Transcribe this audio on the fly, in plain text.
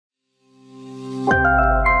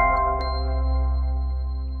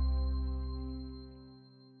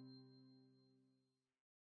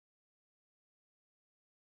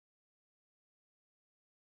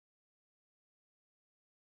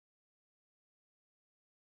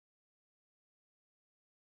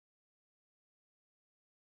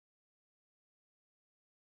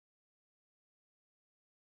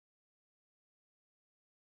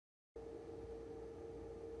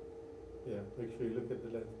Make sure you look at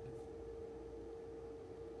the lens.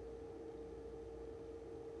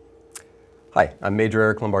 Hi, I'm Major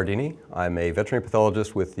Eric Lombardini. I'm a veterinary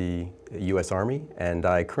pathologist with the U.S. Army, and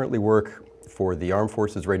I currently work for the Armed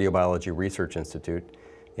Forces Radiobiology Research Institute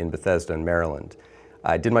in Bethesda, Maryland.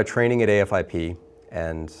 I did my training at AFIP,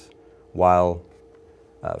 and while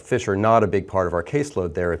fish are not a big part of our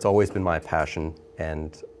caseload there, it's always been my passion,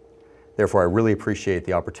 and therefore I really appreciate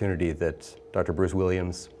the opportunity that Dr. Bruce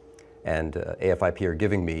Williams and AFIP are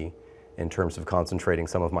giving me in terms of concentrating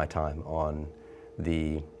some of my time on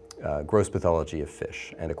the gross pathology of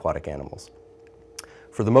fish and aquatic animals.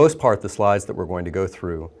 For the most part, the slides that we're going to go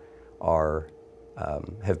through are,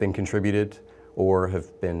 have been contributed or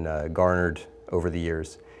have been garnered over the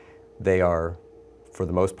years. They are, for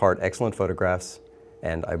the most part, excellent photographs,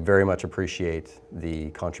 and I very much appreciate the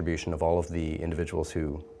contribution of all of the individuals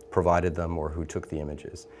who provided them or who took the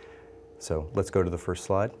images. So let's go to the first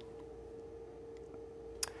slide.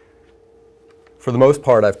 For the most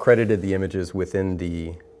part, I've credited the images within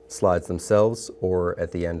the slides themselves or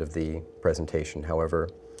at the end of the presentation. However,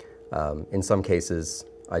 in some cases,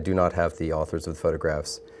 I do not have the authors of the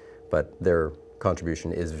photographs, but their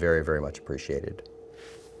contribution is very, very much appreciated.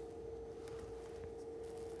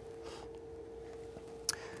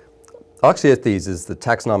 Oxyethes is the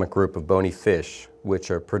taxonomic group of bony fish, which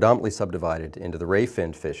are predominantly subdivided into the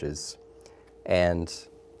ray-finned fishes, and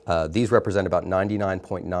these represent about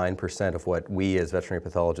 99.9% of what we as veterinary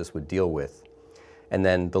pathologists would deal with. And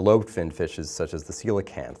then the lobe-finned fishes, such as the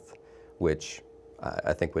coelacanth, which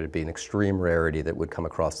I think would be an extreme rarity that would come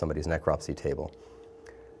across somebody's necropsy table.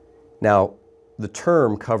 Now, the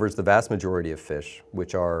term covers the vast majority of fish,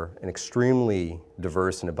 which are an extremely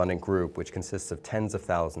diverse and abundant group which consists of tens of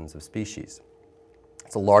thousands of species.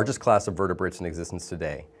 It's the largest class of vertebrates in existence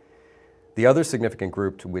today. The other significant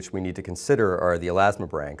group to which we need to consider are the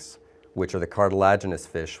elasmobranchs, which are the cartilaginous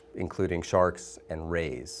fish, including sharks and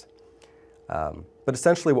rays. But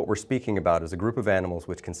essentially what we're speaking about is a group of animals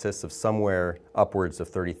which consists of somewhere upwards of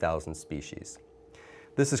 30,000 species.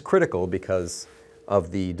 This is critical because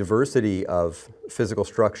of the diversity of physical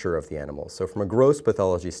structure of the animals. So from a gross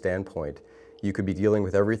pathology standpoint, you could be dealing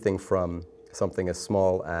with everything from something as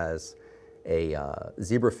small as a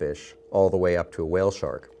zebrafish all the way up to a whale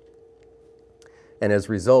shark. And as a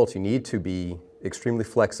result, you need to be extremely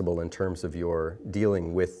flexible in terms of your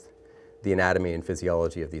dealing with the anatomy and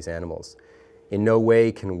physiology of these animals. In no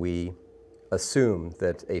way can we assume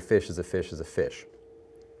that a fish is a fish is a fish.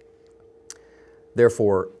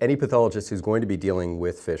 Therefore, any pathologist who's going to be dealing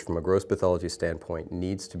with fish from a gross pathology standpoint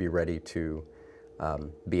needs to be ready to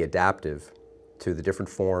be adaptive to the different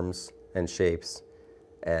forms and shapes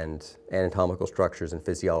and anatomical structures and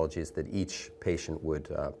physiologies that each patient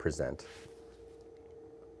would present.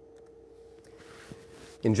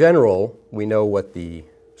 In general, we know what the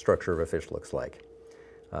structure of a fish looks like.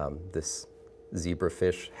 This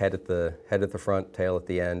zebrafish, head at the front, tail at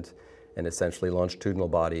the end, and essentially longitudinal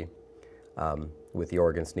body with the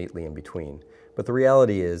organs neatly in between. But the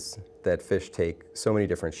reality is that fish take so many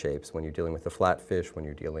different shapes. When you're dealing with a flat fish, when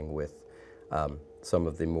you're dealing with some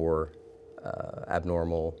of the more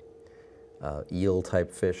abnormal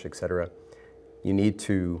eel-type fish, etc., you need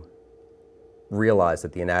to realize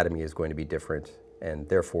that the anatomy is going to be different, and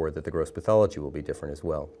therefore that the gross pathology will be different as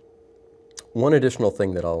well. One additional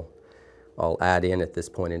thing that I'll add in at this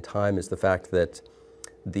point in time is the fact that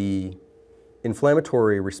the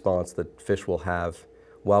inflammatory response that fish will have,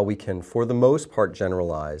 while we can for the most part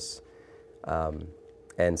generalize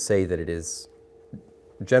and say that it is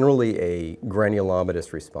generally a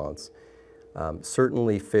granulomatous response,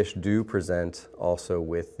 certainly fish do present also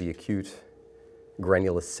with the acute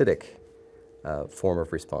granulocytic form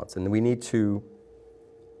of response. And we need to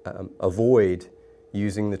avoid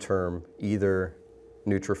using the term either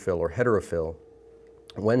neutrophil or heterophil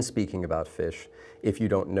when speaking about fish if you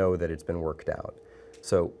don't know that it's been worked out.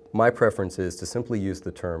 So my preference is to simply use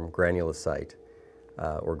the term granulocyte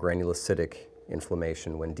or granulocytic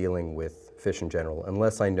inflammation when dealing with fish in general,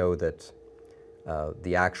 unless I know that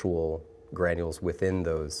the actual granules within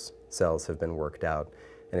those cells have been worked out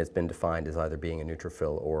and it's been defined as either being a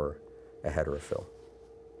neutrophil or a heterophil.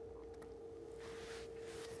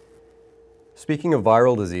 Speaking of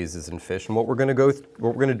viral diseases in fish, and what we're going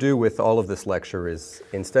to do with all of this lecture is,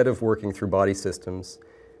 instead of working through body systems,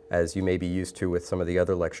 as you may be used to with some of the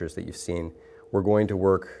other lectures that you've seen, we're going to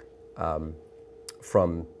work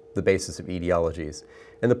from the basis of etiologies.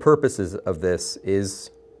 And the purposes of this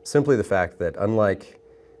is simply the fact that, unlike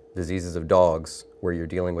diseases of dogs, where you're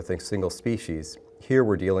dealing with a single species, here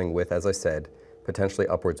we're dealing with, as I said, potentially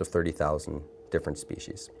upwards of 30,000 different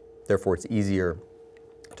species. Therefore, it's easier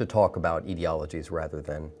to talk about etiologies rather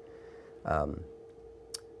than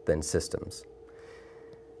systems.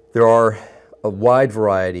 There are a wide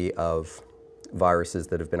variety of viruses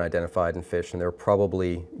that have been identified in fish, and there are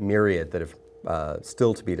probably myriad that have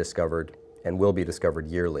still to be discovered and will be discovered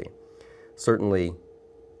yearly. Certainly,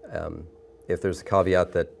 if there's a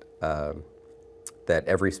caveat that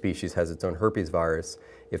every species has its own herpes virus,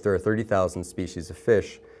 if there are 30,000 species of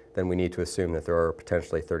fish, then we need to assume that there are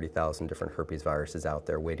potentially 30,000 different herpes viruses out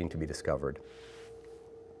there waiting to be discovered.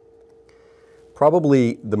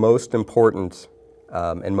 Probably the most important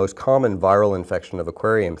and most common viral infection of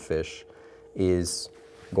aquarium fish is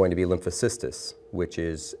going to be lymphocystis, which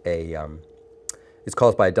is is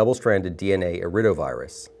caused by a double-stranded DNA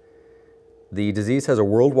iridovirus. The disease has a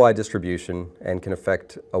worldwide distribution and can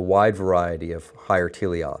affect a wide variety of higher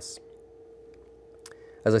teleos.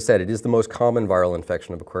 As I said, it is the most common viral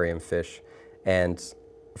infection of aquarium fish, and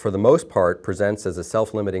for the most part presents as a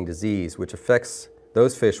self-limiting disease which affects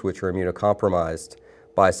those fish which are immunocompromised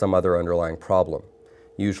by some other underlying problem,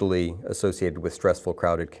 usually associated with stressful,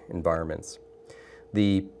 crowded environments.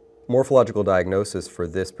 The morphological diagnosis for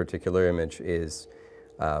this particular image is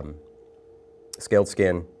scaled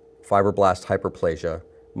skin, fibroblast hyperplasia,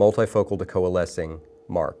 multifocal to coalescing,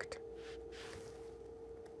 marked.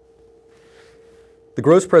 The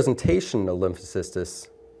gross presentation of lymphocystis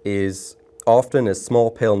is often as small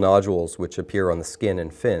pale nodules which appear on the skin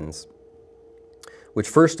and fins, which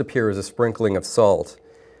first appear as a sprinkling of salt.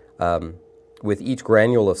 With each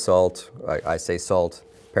granule of salt, I say salt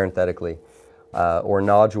parenthetically, or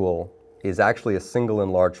nodule, is actually a single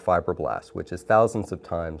enlarged fibroblast, which is thousands of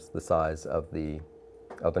times the size of a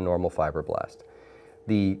normal fibroblast.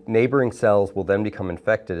 The neighboring cells will then become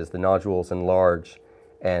infected as the nodules enlarge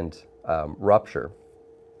and rupture.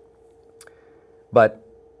 But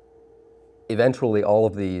eventually all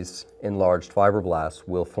of these enlarged fibroblasts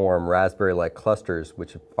will form raspberry-like clusters,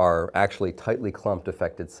 which are actually tightly clumped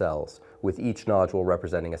affected cells, with each nodule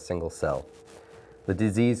representing a single cell. The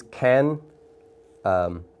disease can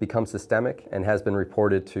become systemic and has been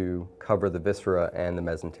reported to cover the viscera and the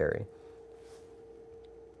mesentery.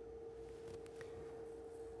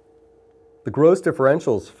 The gross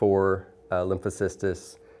differentials for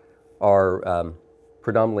lymphocystis are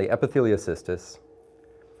predominantly epitheliocystis,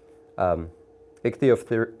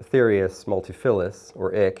 Ichthyophthirius multifillus,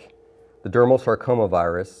 or IC, the dermal sarcoma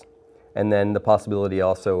virus, and then the possibility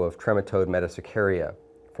also of trematode metacercaria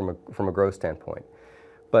from a growth standpoint.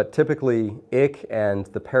 But typically, IC and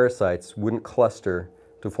the parasites wouldn't cluster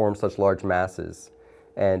to form such large masses,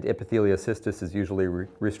 and epitheliocystis is usually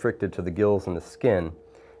restricted to the gills and the skin,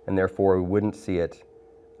 and therefore we wouldn't see it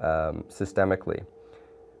systemically.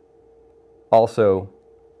 Also,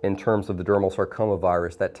 in terms of the dermal sarcoma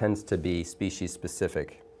virus, that tends to be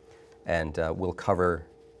species-specific, and we'll cover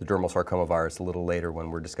the dermal sarcoma virus a little later when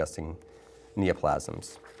we're discussing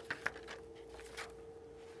neoplasms.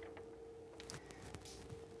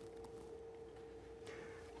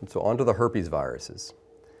 And so on to the herpes viruses.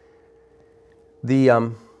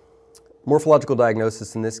 The morphological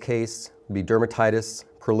diagnosis in this case would be dermatitis,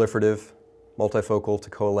 proliferative, multifocal to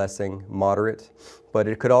coalescing, moderate, but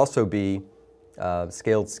it could also be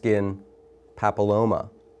scaled skin papilloma.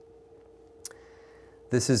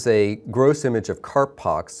 This is a gross image of carp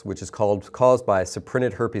pox, which is caused by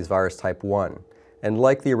saprinid herpes virus type 1. And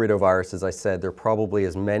like the iridovirus, as I said, there are probably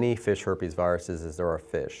as many fish herpes viruses as there are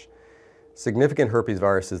fish. Significant herpes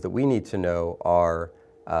viruses that we need to know are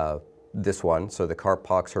this one, so the carp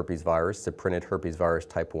pox herpes virus, saprinid herpes virus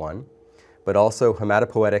type 1, but also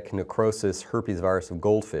hematopoietic necrosis herpes virus of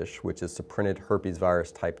goldfish, which is saprinid herpes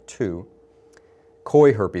virus type 2,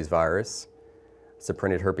 koi herpes virus,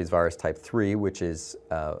 saprinid herpes virus type 3, which is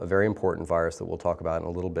a very important virus that we'll talk about in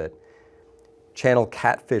a little bit, channel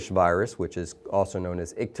catfish virus, which is also known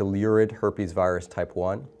as ictolurid herpes virus type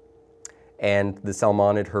 1, and the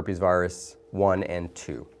salmonid herpes virus 1 and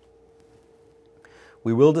 2.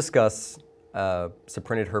 We will discuss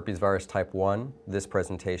saprinid herpes virus type 1, this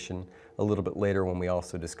presentation, a little bit later when we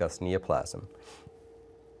also discuss neoplasm.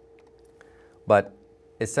 But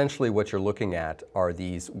essentially what you're looking at are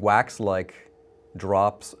these wax-like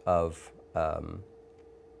drops of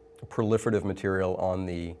proliferative material on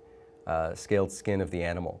the scaled skin of the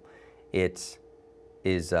animal. It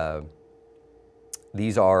is,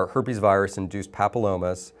 these are herpes virus-induced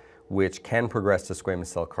papillomas which can progress to squamous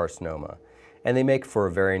cell carcinoma, and they make for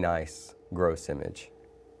a very nice gross image.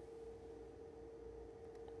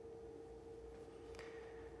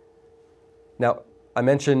 Now, I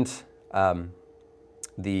mentioned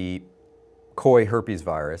the koi herpes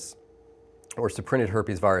virus, or saprinid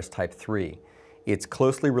herpes virus type 3. It's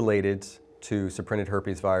closely related to saprinid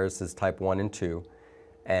herpes viruses type 1 and 2,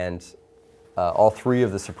 and all three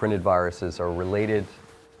of the saprinid viruses are related,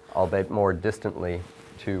 albeit more distantly,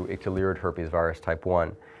 to ichthyolyrid herpes virus type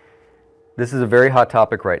 1. This is a very hot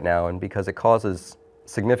topic right now, and because it causes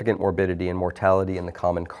significant morbidity and mortality in the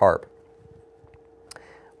common carp.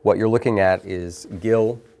 What you're looking at is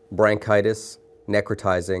gill bronchitis,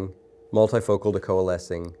 necrotizing, multifocal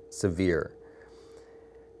decoalescing, severe.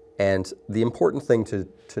 And the important thing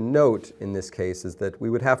to note in this case is that we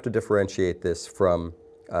would have to differentiate this from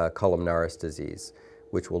columnaris disease,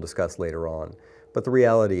 which we'll discuss later on. But the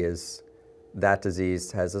reality is that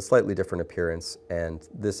disease has a slightly different appearance, and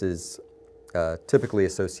this is typically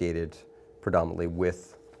associated predominantly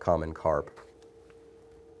with common carp.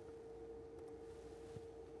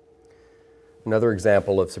 Another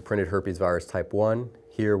example of saprinid herpes virus type 1,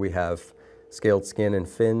 here we have scaled skin and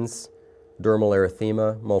fins, dermal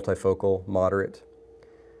erythema, multifocal, moderate.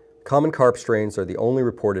 Common carp strains are the only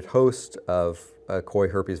reported host of koi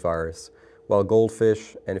herpes virus, while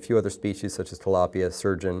goldfish and a few other species such as tilapia,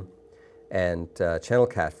 sturgeon, and channel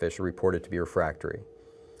catfish are reported to be refractory.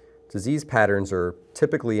 Disease patterns are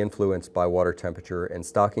typically influenced by water temperature and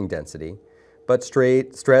stocking density, but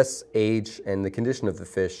stress, age, and the condition of the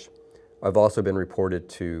fish have also been reported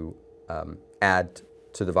to add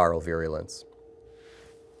to the viral virulence.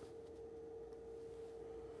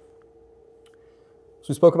 So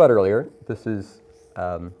we spoke about earlier, this is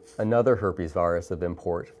another herpes virus of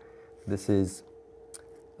import. This is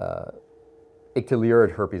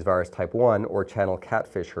ichthyolyrid herpes virus type 1, or channel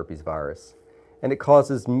catfish herpes virus. And it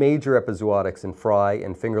causes major epizootics in fry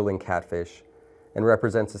and fingerling catfish and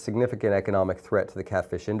represents a significant economic threat to the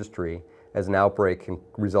catfish industry, as an outbreak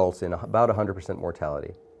results in about 100%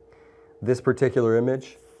 mortality. This particular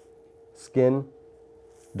image, skin,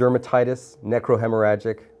 dermatitis,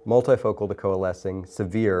 necrohemorrhagic, multifocal decoalescing,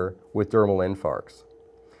 severe, with dermal infarcts.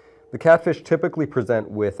 The catfish typically present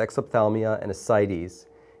with exophthalmia and ascites,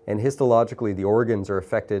 and histologically the organs are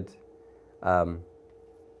affected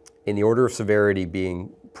in the order of severity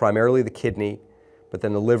being primarily the kidney, but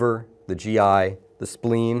then the liver, the GI, the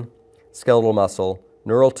spleen, skeletal muscle,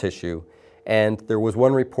 neural tissue, and there was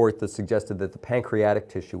one report that suggested that the pancreatic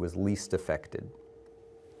tissue was least affected.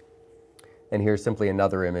 And here's simply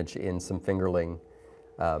another image in some fingerling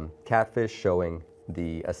catfish showing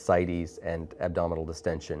the ascites and abdominal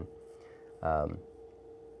distension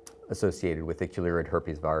associated with ichthyolyrid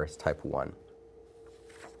herpes virus type 1.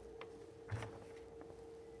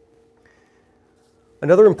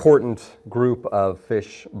 Another important group of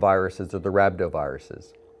fish viruses are the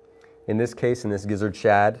rhabdoviruses. In this case, in this gizzard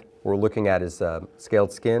shad, we're looking at is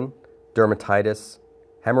scaled skin, dermatitis,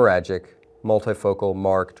 hemorrhagic, multifocal,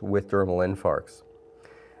 marked with dermal infarcts.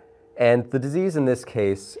 And the disease in this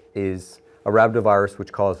case is a rhabdovirus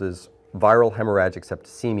which causes viral hemorrhagic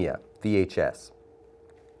septicemia, VHS.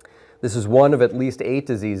 This is one of at least 8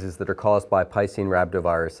 diseases that are caused by Piscine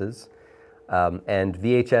rhabdoviruses, and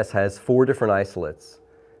VHS has 4 different isolates,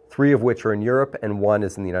 3 of which are in Europe and 1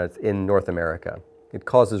 is in North America. It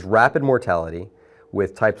causes rapid mortality,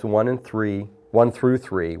 with types 1 through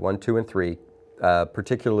 3, 1, 2, and 3,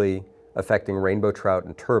 particularly affecting rainbow trout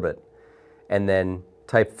and turbot. And then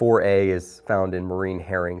type 4A is found in marine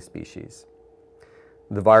herring species.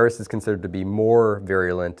 The virus is considered to be more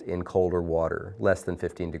virulent in colder water, less than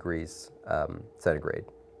 15 degrees centigrade.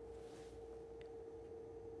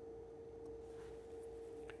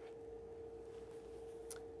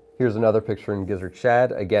 Here's another picture in gizzard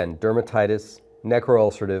shad. Again, dermatitis,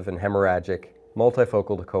 necroulcerative and hemorrhagic,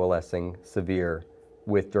 multifocal decoalescing, severe,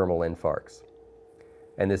 with dermal infarcts.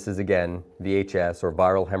 And this is again VHS, or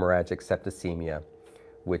viral hemorrhagic septicemia,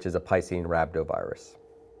 which is a Piscine rhabdovirus.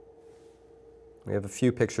 We have a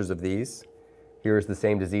few pictures of these. Here's the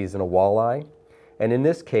same disease in a walleye. And in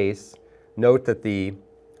this case, note that the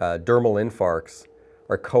dermal infarcts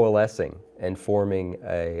are coalescing and forming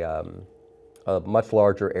a much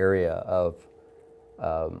larger area of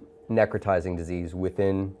necrotizing disease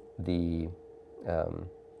within the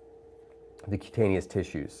cutaneous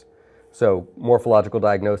tissues. So morphological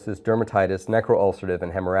diagnosis, dermatitis, necroulcerative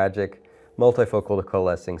and hemorrhagic, multifocal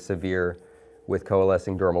decoalescing, severe, with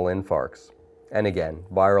coalescing dermal infarcts. And again,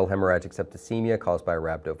 viral hemorrhagic septicemia caused by a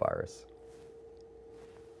rhabdovirus.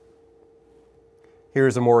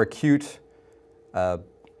 Here's a more acute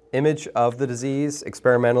image of the disease,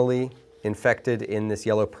 experimentally infected in this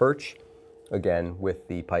yellow perch, again with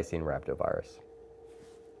the Piscine rhabdovirus.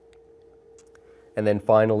 And then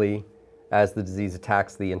finally, as the disease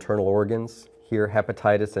attacks the internal organs, here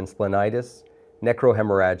hepatitis and splenitis,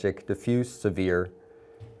 necrohemorrhagic, diffuse, severe,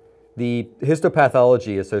 The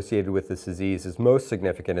histopathology associated with this disease is most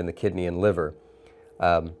significant in the kidney and liver.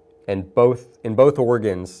 And in both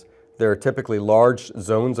organs, there are typically large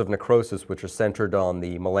zones of necrosis which are centered on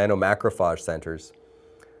the melanomacrophage centers,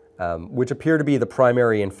 which appear to be the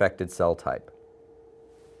primary infected cell type.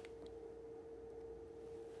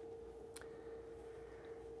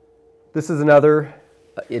 This is another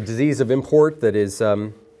disease of import that is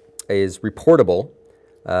reportable.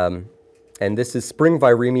 And this is spring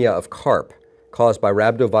viremia of carp, caused by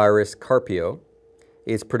rhabdovirus carpio.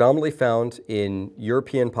 It's predominantly found in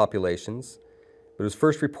European populations, but it was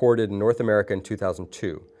first reported in North America in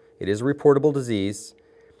 2002. It is a reportable disease,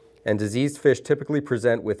 and diseased fish typically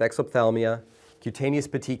present with exophthalmia, cutaneous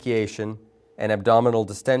petechiation, and abdominal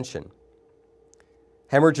distension.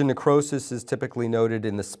 Hemorrhage and necrosis is typically noted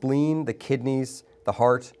in the spleen, the kidneys, the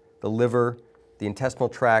heart, the liver, the intestinal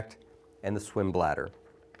tract, and the swim bladder.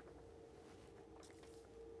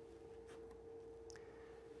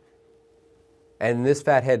 And this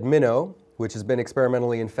fathead minnow, which has been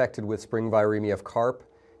experimentally infected with spring viremia of carp,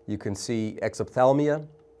 you can see exophthalmia,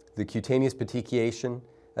 the cutaneous petechiation,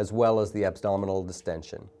 as well as the abdominal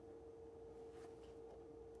distension.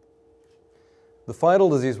 The final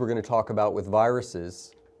disease we're going to talk about with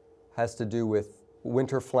viruses has to do with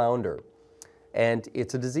winter flounder. And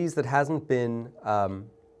it's a disease that hasn't been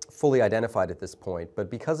fully identified at this point, but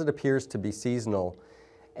because it appears to be seasonal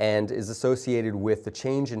and is associated with the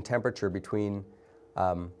change in temperature between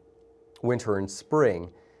winter and spring,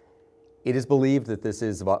 it is believed that this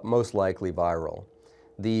is most likely viral.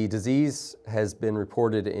 The disease has been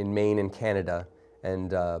reported in Maine and Canada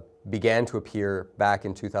and began to appear back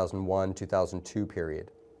in 2001-2002 period.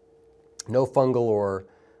 No fungal or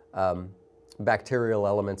bacterial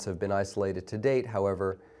elements have been isolated to date.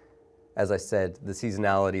 However, as I said, the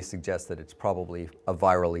seasonality suggests that it's probably a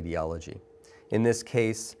viral etiology. In this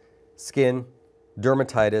case, skin,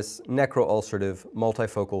 dermatitis, necroulcerative,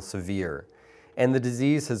 multifocal, severe. And the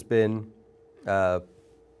disease has been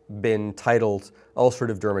titled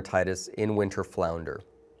ulcerative dermatitis in winter flounder.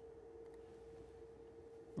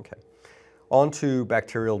 Okay, on to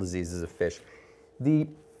bacterial diseases of fish. The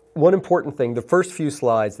one important thing, the first few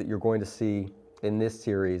slides that you're going to see in this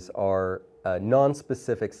series are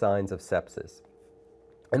non-specific signs of sepsis.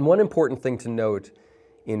 And one important thing to note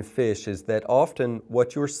in fish is that often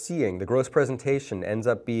what you're seeing, the gross presentation, ends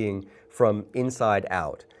up being from inside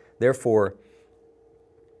out. Therefore,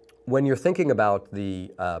 when you're thinking about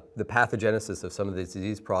the pathogenesis of some of these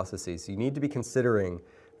disease processes, you need to be considering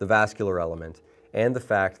the vascular element and the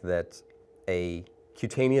fact that a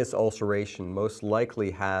cutaneous ulceration most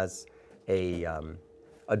likely has a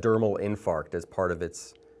dermal infarct as part of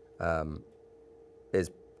its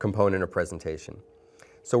component of presentation.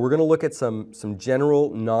 So we're going to look at some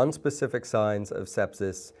general non-specific signs of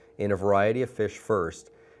sepsis in a variety of fish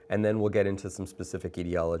first, and then we'll get into some specific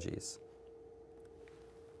etiologies.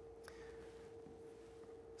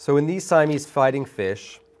 So in these Siamese fighting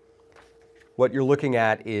fish, what you're looking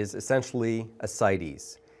at is essentially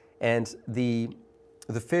ascites. And the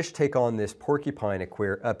fish take on this porcupine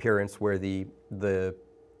appearance where the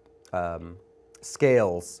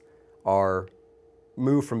scales are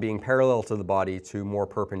moved from being parallel to the body to more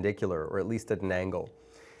perpendicular, or at least at an angle.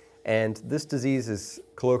 And this disease is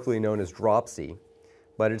colloquially known as dropsy,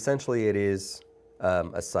 but essentially it is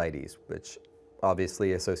ascites, which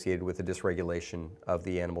obviously associated with the dysregulation of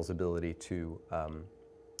the animal's ability to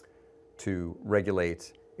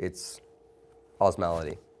regulate its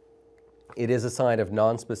osmolality. It is a sign of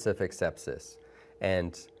non-specific sepsis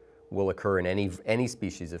and will occur in any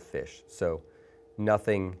species of fish. So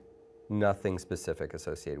nothing specific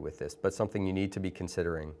associated with this, but something you need to be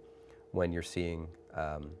considering when you're seeing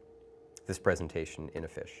this presentation in a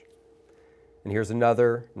fish. And here's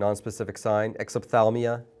another non-specific sign,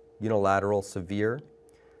 exophthalmia, unilateral, severe,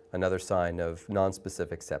 another sign of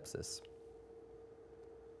non-specific sepsis.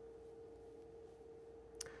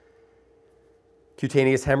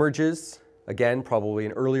 Cutaneous hemorrhages, again, probably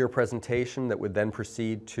an earlier presentation that would then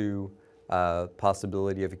proceed to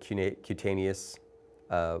possibility of a cutaneous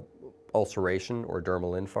ulceration or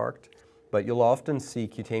dermal infarct. But you'll often see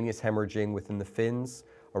cutaneous hemorrhaging within the fins,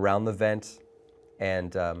 around the vent,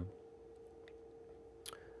 and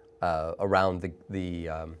around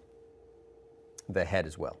the head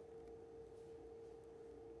as well.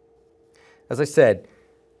 As I said,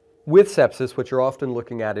 with sepsis, what you're often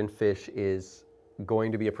looking at in fish is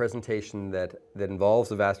going to be a presentation that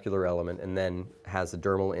involves a vascular element and then has a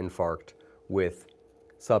dermal infarct with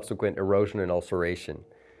subsequent erosion and ulceration.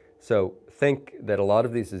 So think that a lot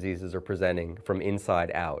of these diseases are presenting from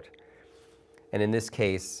inside out. And in this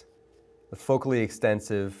case, a focally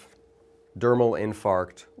extensive dermal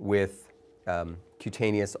infarct with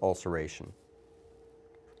cutaneous ulceration.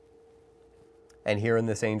 And here in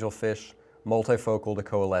this angelfish, multifocal to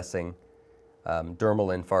coalescing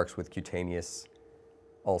dermal infarcts with cutaneous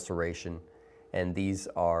ulceration, and these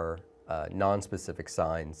are nonspecific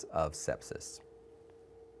signs of sepsis.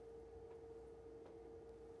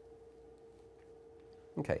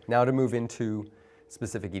 Okay, now to move into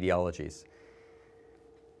specific etiologies.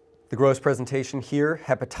 The gross presentation here,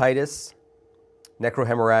 hepatitis,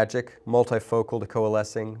 necrohemorrhagic, multifocal to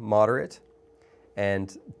coalescing, moderate.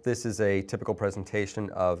 And this is a typical presentation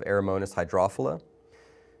of Eromonas hydrophila,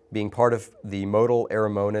 being part of the modal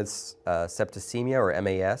Eromonas septicemia, or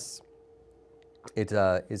MAS. It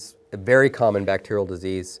is a very common bacterial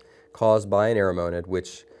disease caused by an Eromonid,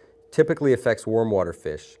 which typically affects warm water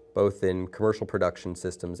fish, both in commercial production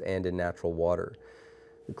systems and in natural water.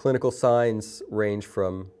 The clinical signs range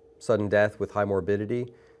from sudden death with high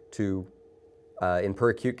morbidity to, in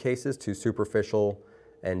peracute cases, to superficial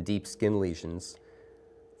and deep skin lesions.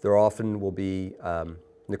 There often will be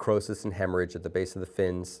necrosis and hemorrhage at the base of the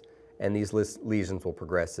fins, and these lesions will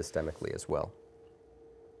progress systemically as well.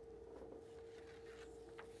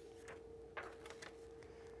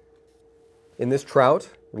 In this trout,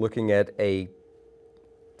 we're looking at a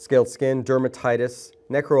scaled skin, dermatitis,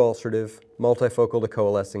 necroulcerative, multifocal to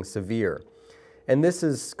coalescing, severe. And this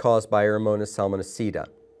is caused by Eromonas salmonacida.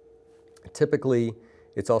 Typically,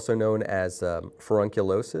 it's also known as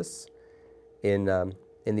furunculosis in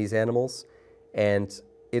these animals, and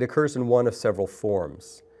it occurs in one of several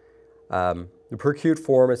forms. The peracute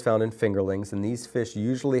form is found in fingerlings, and these fish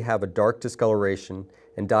usually have a dark discoloration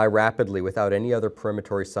and die rapidly without any other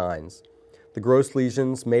premonitory signs. The gross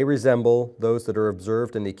lesions may resemble those that are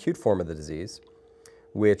observed in the acute form of the disease,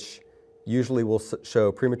 which usually will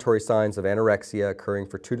show premonitory signs of anorexia occurring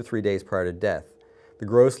for 2 to 3 days prior to death. The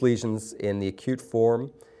gross lesions in the acute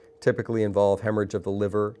form typically involve hemorrhage of the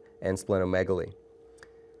liver and splenomegaly.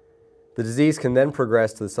 The disease can then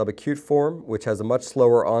progress to the subacute form, which has a much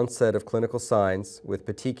slower onset of clinical signs, with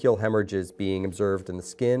petechial hemorrhages being observed in the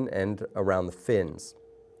skin and around the fins.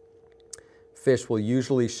 Fish will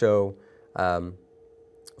usually show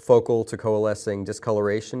focal to coalescing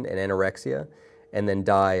discoloration and anorexia, and then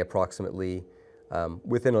die approximately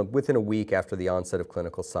within a week after the onset of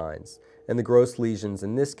clinical signs. And the gross lesions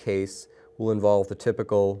in this case will involve the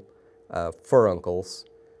typical furuncles,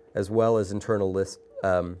 as well as internal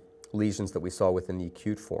lesions that we saw within the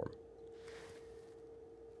acute form.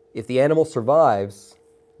 If the animal survives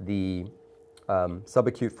the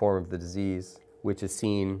subacute form of the disease, which is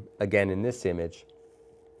seen again in this image,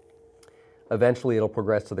 eventually it'll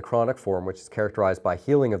progress to the chronic form, which is characterized by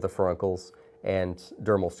healing of the furuncles and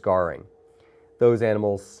dermal scarring. Those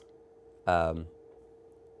animals can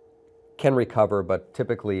recover, but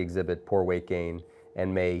typically exhibit poor weight gain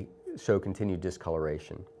and may show continued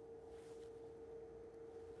discoloration.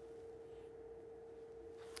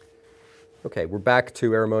 Okay, we're back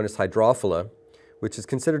to Eromonas hydrophila, which is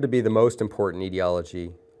considered to be the most important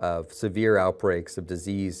etiology of severe outbreaks of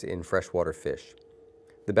disease in freshwater fish.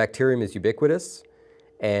 The bacterium is ubiquitous,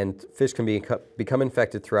 and fish can become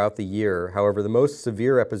infected throughout the year. However, the most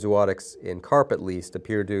severe epizootics, in carp at least,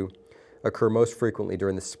 appear to occur most frequently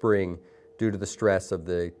during the spring due to the stress of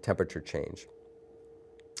the temperature change.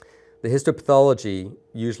 The histopathology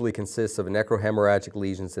usually consists of necrohemorrhagic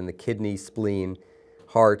lesions in the kidney, spleen,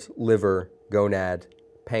 heart, liver, gonad,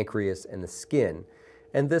 pancreas, and the skin,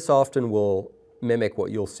 and this often will mimic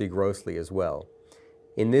what you'll see grossly as well.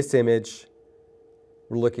 In this image,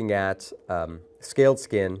 we're looking at scaled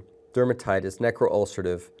skin, dermatitis,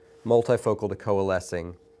 necroulcerative, multifocal to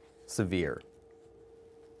coalescing, severe.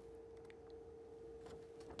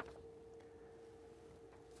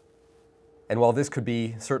 And while this could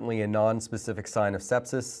be certainly a non-specific sign of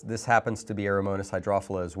sepsis, this happens to be Eromonas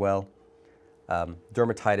hydrophila as well.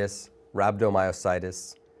 Dermatitis,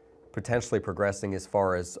 rhabdomyositis, potentially progressing as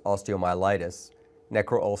far as osteomyelitis,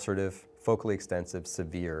 necroulcerative, focally extensive,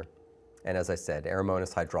 severe, and as I said,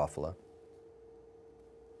 Eromonas hydrophila.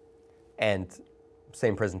 And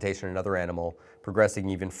same presentation in another animal, progressing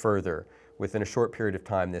even further. Within a short period of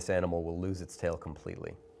time, this animal will lose its tail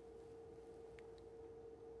completely.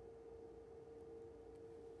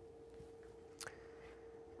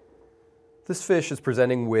 This fish is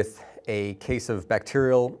presenting with a case of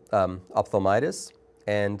bacterial ophthalmitis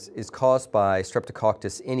and is caused by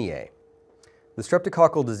Streptococcus ineae. The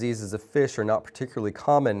streptococcal diseases of fish are not particularly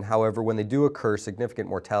common. However, when they do occur, significant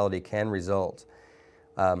mortality can result.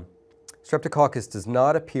 Streptococcus does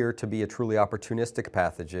not appear to be a truly opportunistic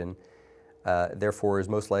pathogen, therefore is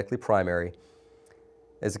most likely primary.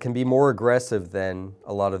 as it can be more aggressive than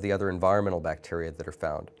a lot of the other environmental bacteria that are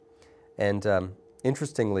found. And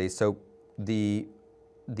interestingly, so the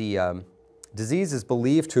disease is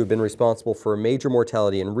believed to have been responsible for a major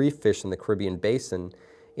mortality in reef fish in the Caribbean basin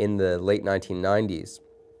in the late 1990s,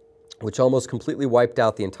 which almost completely wiped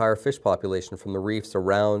out the entire fish population from the reefs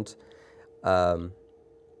around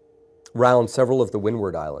several of the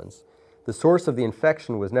Windward Islands. The source of the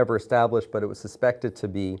infection was never established, but it was suspected to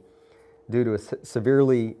be due to a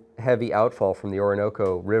severely heavy outfall from the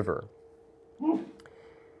Orinoco River.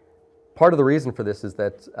 Part of the reason for this is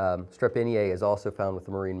that Strep iniae is also found with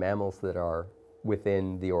the marine mammals that are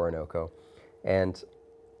within the Orinoco. And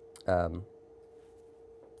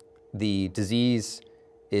the disease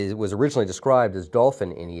was originally described as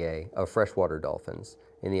dolphin iniae of freshwater dolphins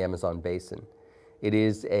in the Amazon basin. It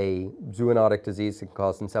is a zoonotic disease. It can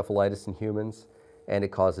cause encephalitis in humans, and it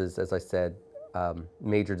causes, as I said,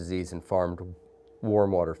 major disease in farmed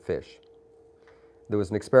warm water fish. There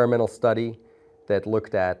was an experimental study that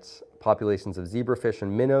looked at populations of zebrafish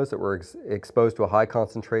and minnows that were exposed to a high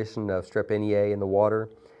concentration of Strep iniae in the water,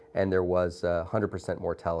 and there was 100%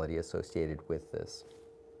 mortality associated with this.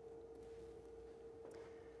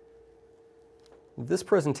 This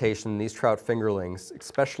presentation, these trout fingerlings,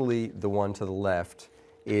 especially the one to the left,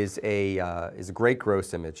 is a great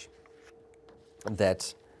gross image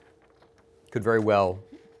that could very well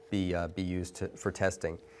be used for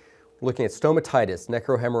testing. Looking at stomatitis,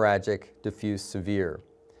 necrohemorrhagic, diffuse, severe.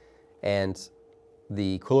 And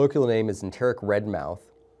the colloquial name is enteric red mouth,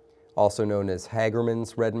 also known as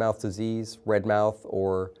Hagerman's red mouth disease, red mouth,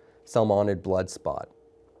 or salmonid blood spot.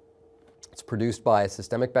 It's produced by a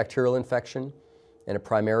systemic bacterial infection, and it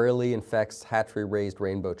primarily infects hatchery-raised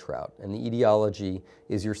rainbow trout. And the etiology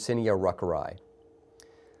is Yersinia ruckeri.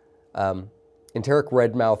 Enteric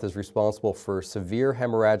red mouth is responsible for severe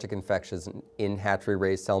hemorrhagic infections in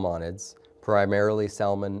hatchery-raised salmonids, primarily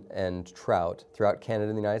salmon and trout, throughout Canada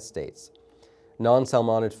and the United States.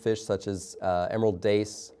 Non-salmonid fish such as emerald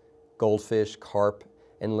dace, goldfish, carp,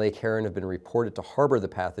 and lake heron have been reported to harbor the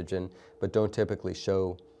pathogen, but don't typically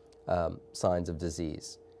show signs of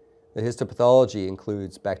disease. The histopathology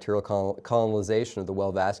includes bacterial colonization of the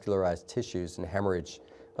well-vascularized tissues and hemorrhage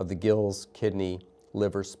of the gills, kidney,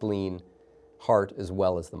 liver, spleen, heart, as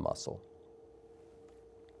well as the muscle.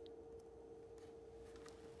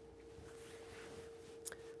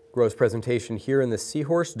 Gross presentation here in the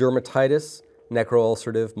seahorse, dermatitis,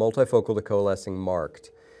 necroulcerative, multifocal decoalescing,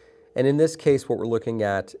 marked. And in this case, what we're looking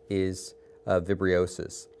at is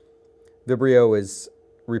vibriosis. Vibrio is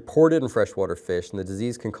reported in freshwater fish, and the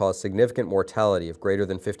disease can cause significant mortality of greater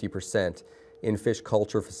than 50% in fish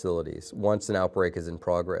culture facilities once an outbreak is in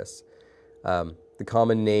progress. The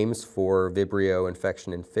common names for Vibrio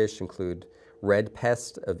infection in fish include red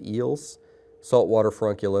pest of eels, saltwater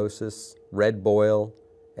furunculosis, red boil,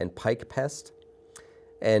 and pike pest.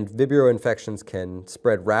 And Vibrio infections can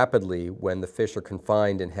spread rapidly when the fish are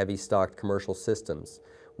confined in heavy-stocked commercial systems,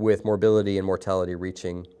 with morbidity and mortality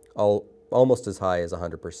reaching almost as high as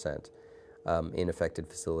 100% in affected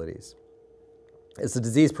facilities. As the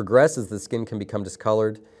disease progresses, the skin can become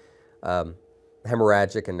discolored,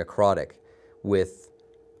 hemorrhagic, and necrotic, with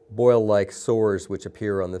boil-like sores which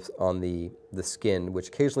appear on the skin, which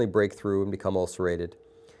occasionally break through and become ulcerated.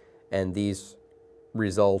 And these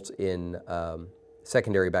result in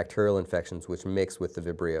secondary bacterial infections which mix with the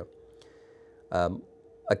Vibrio.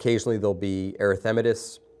 Occasionally there'll be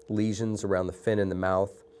erythematous lesions around the fin and the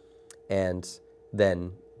mouth, and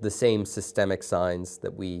then the same systemic signs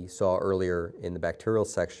that we saw earlier in the bacterial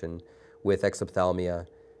section with exophthalmia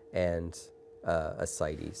and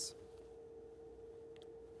ascites.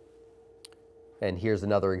 And here's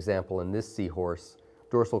another example in this seahorse: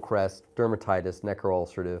 dorsal crest, dermatitis,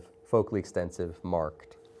 necroulcerative, focally extensive,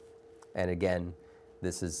 marked. And again,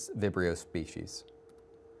 this is Vibrio species.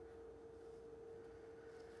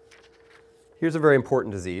 Here's a very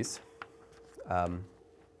important disease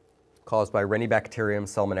caused by Renibacterium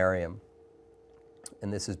salmonarium.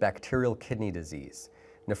 And this is bacterial kidney disease.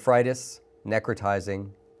 Nephritis, necrotizing,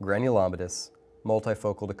 granulomatous,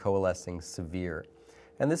 multifocal decoalescing, severe.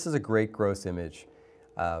 And this is a great gross image,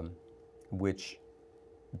 which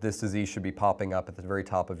this disease should be popping up at the very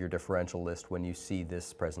top of your differential list when you see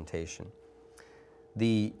this presentation.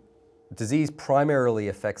 The disease primarily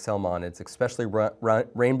affects salmonids, especially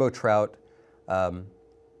rainbow trout,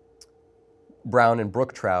 brown and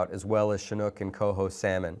brook trout, as well as Chinook and coho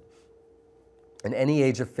salmon. And any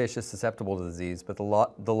age of fish is susceptible to the disease, but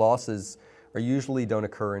the losses usually don't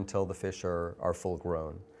occur until the fish are full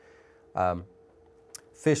grown.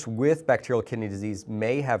 Fish with bacterial kidney disease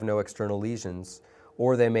may have no external lesions,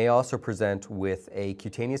 or they may also present with a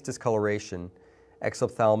cutaneous discoloration,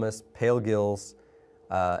 exophthalmos, pale gills,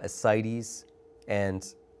 ascites,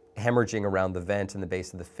 and hemorrhaging around the vent and the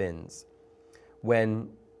base of the fins. When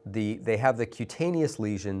they have the cutaneous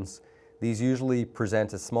lesions, these usually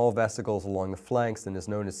present as small vesicles along the flanks and is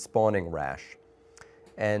known as spawning rash.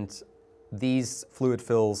 And these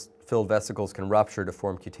fluid-filled vesicles can rupture to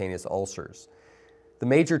form cutaneous ulcers. The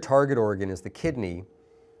major target organ is the kidney,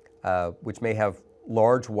 which may have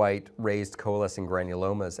large white raised coalescing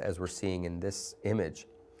granulomas, as we're seeing in this image.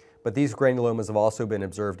 But these granulomas have also been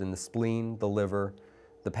observed in the spleen, the liver,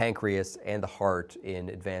 the pancreas, and the heart in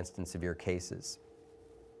advanced and severe cases.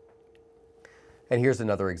 And here's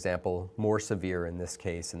another example, more severe in this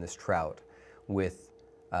case, in this trout, with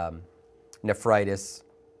nephritis,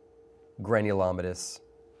 granulomatous,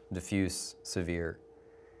 diffuse, severe.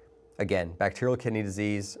 Again, bacterial kidney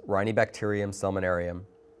disease, Rhinobacterium salmonarium,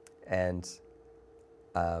 and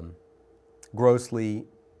grossly,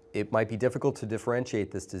 it might be difficult to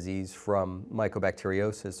differentiate this disease from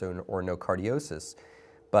mycobacteriosis or nocardiosis,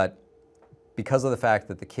 but because of the fact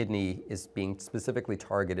that the kidney is being specifically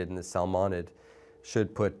targeted in the salmonid,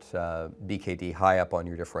 should put BKD high up on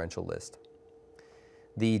your differential list.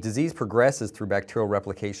 The disease progresses through bacterial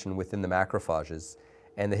replication within the macrophages,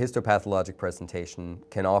 and the histopathologic presentation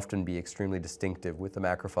can often be extremely distinctive, with the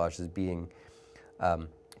macrophages being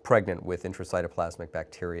pregnant with intracytoplasmic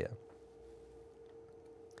bacteria.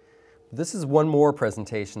 This is one more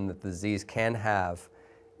presentation that the disease can have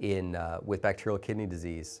with bacterial kidney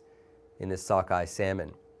disease in this sockeye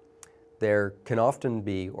salmon. There can often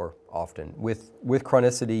be, or often, with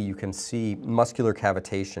chronicity, you can see muscular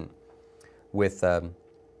cavitation with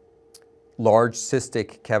large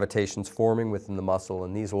cystic cavitations forming within the muscle,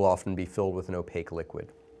 and these will often be filled with an opaque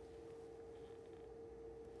liquid.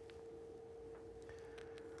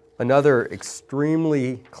 Another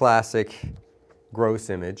extremely classic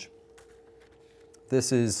gross image.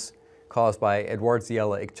 This is caused by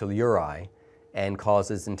Edwardsiella ictuluri and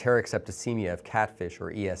causes enteric septicemia of catfish,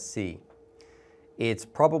 or ESC. It's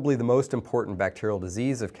probably the most important bacterial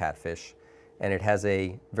disease of catfish, and it has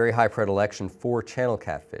a very high predilection for channel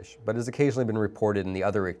catfish, but has occasionally been reported in the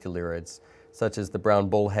other ictulurids, such as the brown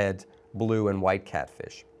bullhead, blue and white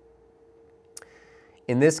catfish.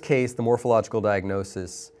 In this case, the morphological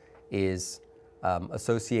diagnosis is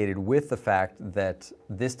associated with the fact that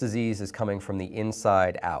this disease is coming from the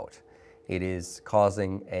inside out. It is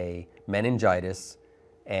causing a meningitis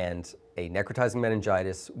and a necrotizing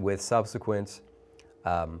meningitis with subsequent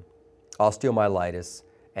osteomyelitis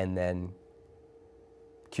and then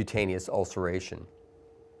cutaneous ulceration.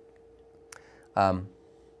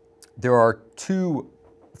 There are two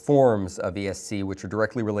forms of ESC which are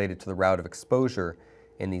directly related to the route of exposure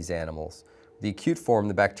in these animals. The acute form,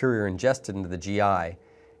 the bacteria are ingested into the GI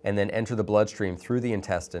and then enter the bloodstream through the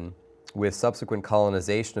intestine with subsequent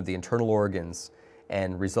colonization of the internal organs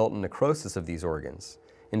and result in necrosis of these organs.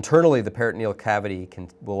 Internally, the peritoneal cavity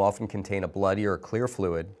will often contain a bloody or clear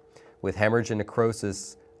fluid with hemorrhage and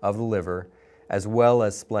necrosis of the liver, as well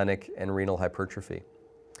as splenic and renal hypertrophy.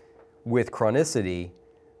 With chronicity,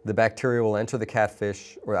 the bacteria will enter the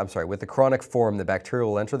catfish, with the chronic form, the bacteria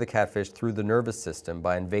will enter the catfish through the nervous system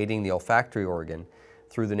by invading the olfactory organ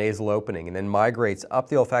through the nasal opening and then migrates up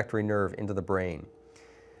the olfactory nerve into the brain,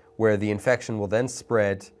 where the infection will then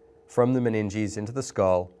spread from the meninges into the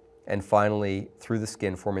skull and finally through the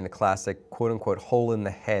skin, forming the classic quote-unquote hole in the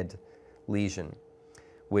head lesion,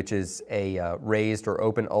 which is a raised or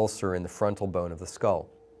open ulcer in the frontal bone of the skull.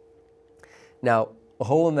 Now, a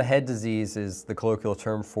hole in the head disease is the colloquial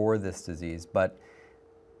term for this disease, but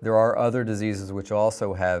there are other diseases which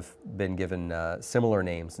also have been given similar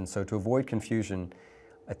names, and so to avoid confusion,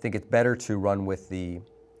 I think it's better to run with the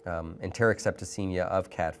enteric septicemia of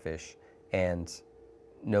catfish and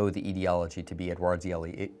know the etiology to be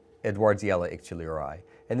Edwardsiella ictuluri,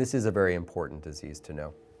 and this is a very important disease to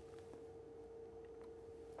know.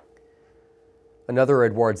 Another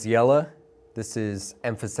Edwardsiella, this is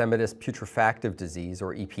emphysematous putrefactive disease,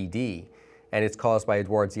 or EPD, and it's caused by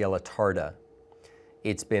Edwardsiella tarda.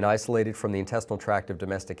 It's been isolated from the intestinal tract of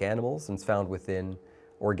domestic animals and is found within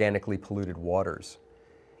organically polluted waters.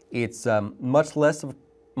 It's much less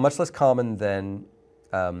common than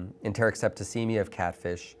enteric septicemia of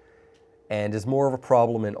catfish and is more of a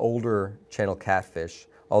problem in older channel catfish,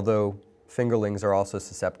 although fingerlings are also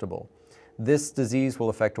susceptible. This disease will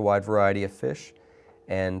affect a wide variety of fish,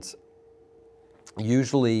 and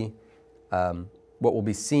usually what will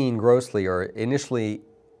be seen grossly are initially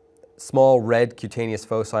small red cutaneous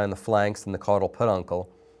foci on the flanks and the caudal peduncle,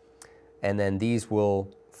 and then these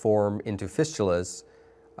will form into fistulas,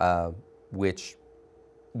 which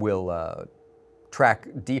track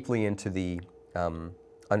deeply into the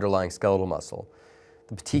underlying skeletal muscle.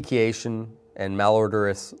 The petechiation and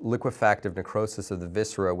malodorous liquefactive necrosis of the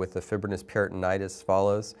viscera with the fibrinous peritonitis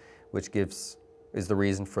follows, which is the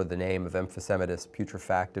reason for the name of emphysematous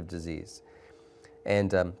putrefactive disease.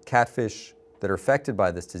 And catfish that are affected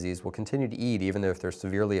by this disease will continue to eat even though if they're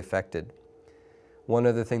severely affected. One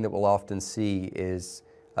other thing that we'll often see is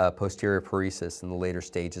posterior paresis in the later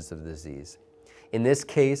stages of the disease. In this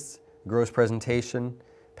case, gross presentation,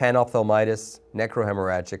 panophthalmitis,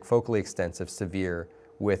 necrohemorrhagic, focally extensive, severe,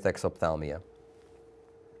 with exophthalmia.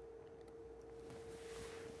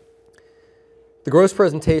 The gross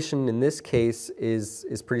presentation in this case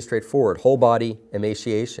is pretty straightforward, whole body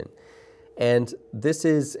emaciation. And this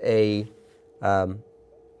is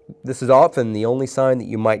often the only sign that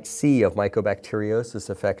you might see of mycobacteriosis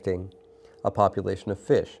affecting a population of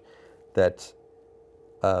fish, that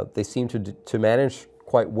they seem to manage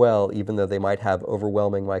quite well even though they might have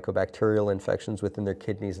overwhelming mycobacterial infections within their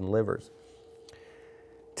kidneys and livers.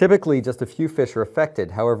 Typically, just a few fish are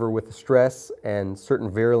affected. However, with the stress and certain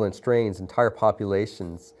virulent strains, entire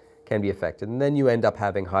populations can be affected. And then you end up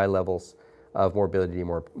having high levels of morbidity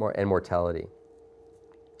and mortality.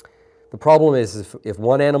 The problem is if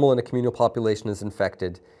one animal in a communal population is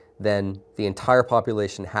infected, then the entire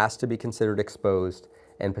population has to be considered exposed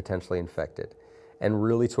and potentially infected. And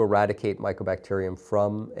really to eradicate mycobacterium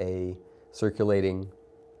from a circulating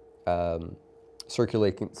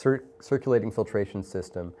filtration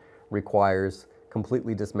system requires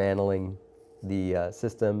completely dismantling the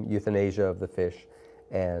system, euthanasia of the fish,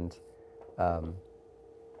 and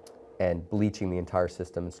bleaching the entire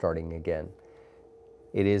system and starting again.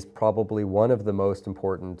 It is probably one of the most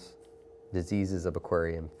important diseases of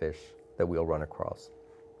aquarium fish that we'll run across.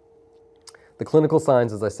 The clinical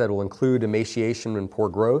signs, as I said, will include emaciation and poor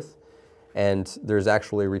growth, and there's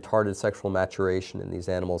actually retarded sexual maturation in these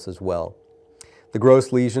animals as well. The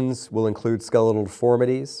gross lesions will include skeletal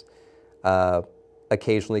deformities,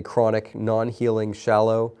 occasionally chronic, non-healing,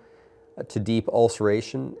 shallow to deep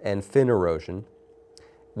ulceration and fin erosion,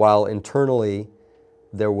 while internally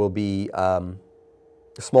there will be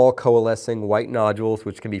small coalescing white nodules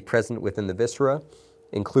which can be present within the viscera,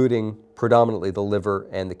 including predominantly the liver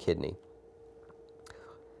and the kidney.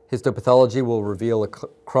 Histopathology will reveal a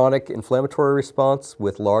chronic inflammatory response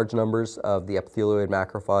with large numbers of the epithelioid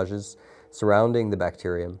macrophages surrounding the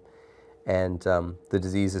bacterium, and the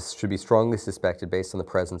disease should be strongly suspected based on the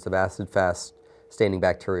presence of acid-fast staining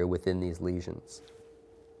bacteria within these lesions.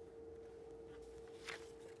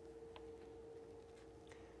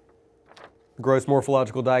 Gross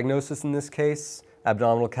morphological diagnosis in this case: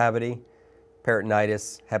 abdominal cavity,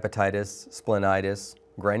 peritonitis, hepatitis, splenitis,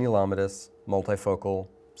 granulomatous, multifocal,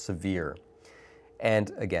 severe.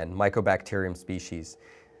 And again, mycobacterium species.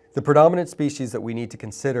 The predominant species that we need to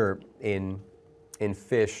consider in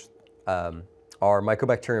fish are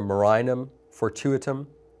Mycobacterium marinum, fortuitum,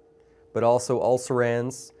 but also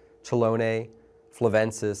ulcerans, chelonae,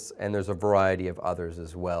 flavensis, and there's a variety of others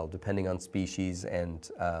as well, depending on species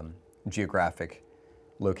and geographic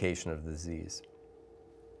location of the disease.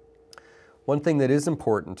 One thing that is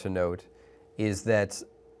important to note is that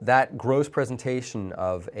gross presentation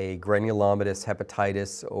of a granulomatous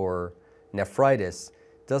hepatitis or nephritis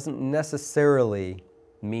doesn't necessarily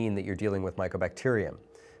mean that you're dealing with mycobacterium,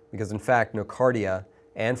 because in fact nocardia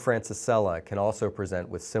and francisella can also present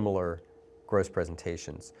with similar gross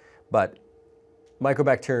presentations. But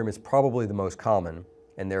mycobacterium is probably the most common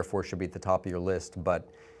and therefore should be at the top of your list, but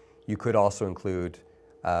you could also include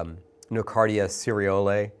nocardia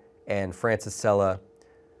cereolae and francisella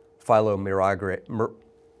phylomiragia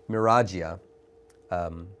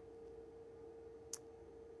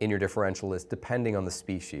in your differential list, depending on the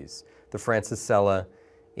species. The francisella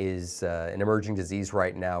is an emerging disease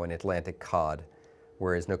right now in Atlantic cod,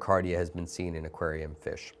 whereas nocardia has been seen in aquarium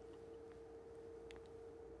fish.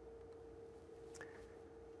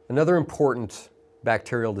 Another important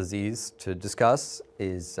bacterial disease to discuss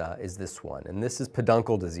is this one, and this is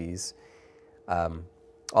peduncle disease,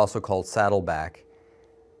 also called saddleback.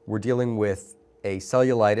 We're dealing with a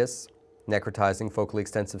cellulitis, necrotizing, focally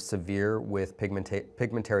extensive, severe with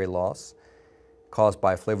pigmentary loss caused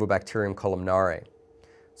by Flavobacterium columnare.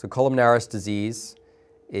 So columnaris disease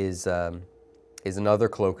is another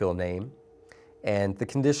colloquial name, and the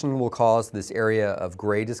condition will cause this area of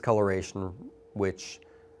gray discoloration, which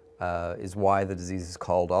is why the disease is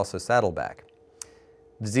called also saddleback.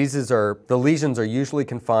 The lesions are usually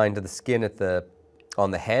confined to the skin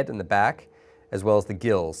on the head and the back, as well as the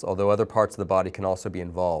gills, although other parts of the body can also be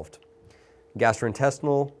involved.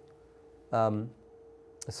 Gastrointestinal,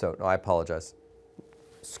 I apologize.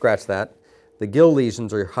 scratch that. The gill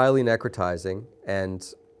lesions are highly necrotizing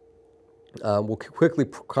and will quickly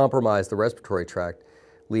compromise the respiratory tract,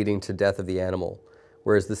 leading to death of the animal,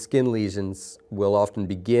 whereas the skin lesions will often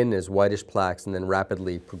begin as whitish plaques and then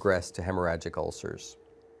rapidly progress to hemorrhagic ulcers.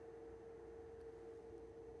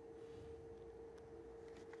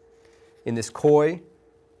 In this koi,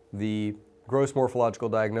 the gross morphological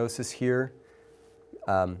diagnosis here,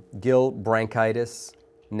 gill bronchitis,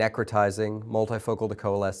 necrotizing, multifocal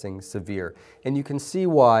decoalescing, severe. And you can see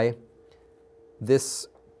why this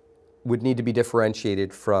would need to be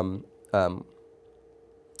differentiated from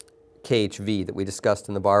KHV that we discussed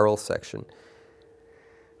in the viral section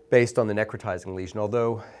based on the necrotizing lesion,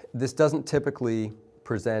 although this doesn't typically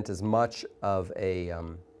present as much of a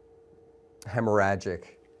hemorrhagic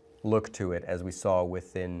look to it as we saw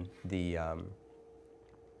within the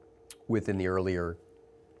earlier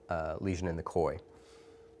lesion in the koi.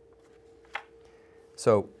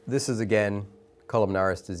 So this is again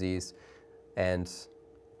columnaris disease, and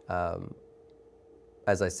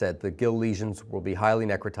as I said, the gill lesions will be highly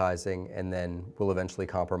necrotizing and then will eventually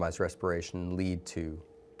compromise respiration and lead to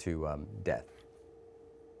death.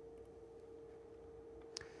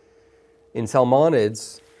 In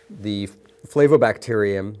salmonids, the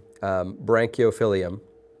Flavobacterium branchiophilium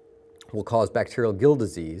will cause bacterial gill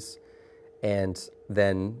disease, and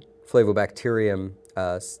then Flavobacterium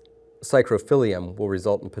psychrophilium will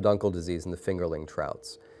result in peduncle disease in the fingerling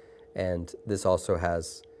trouts. And this also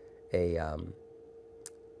has a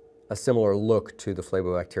similar look to the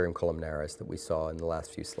Flavobacterium columnaris that we saw in the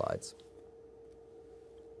last few slides.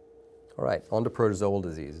 All right, on to protozoal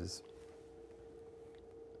diseases.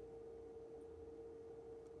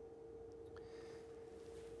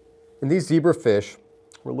 In these zebrafish,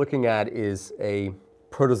 we're looking at is a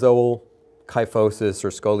protozoal kyphosis or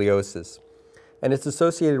scoliosis, and it's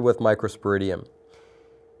associated with Microsporidium.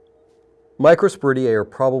 Microsporidiae are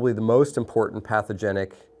probably the most important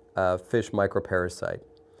pathogenic fish microparasite.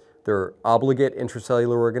 They're obligate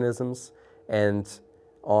intracellular organisms, and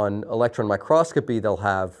on electron microscopy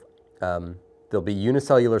there'll be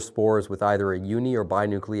unicellular spores with either a uni or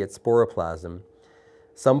binucleate sporoplasm,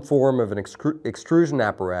 some form of an extrusion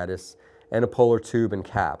apparatus, and a polar tube and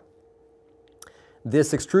cap.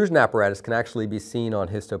 This extrusion apparatus can actually be seen on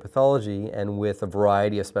histopathology, and with a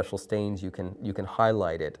variety of special stains you can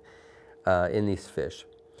highlight it in these fish.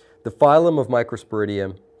 The phylum of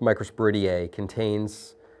Microsporidiae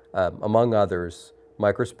contains, among others,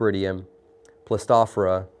 Microsporidium,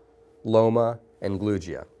 Plastophora, Loma, and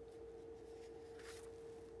Glugia.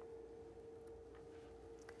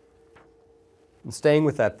 And staying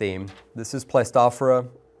with that theme, this is Plastophora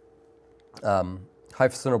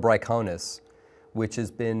hyphocynobrychonis, which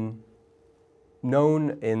has been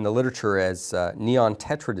known in the literature as neon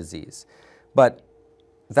tetra disease, but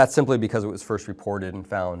that's simply because it was first reported and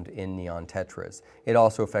found in neon tetras. It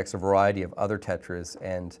also affects a variety of other tetras,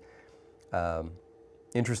 and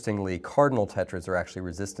interestingly, cardinal tetras are actually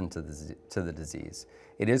resistant to the disease.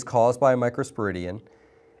 It is caused by a microsporidian,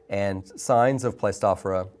 and signs of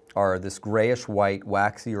Plastophora are this grayish-white,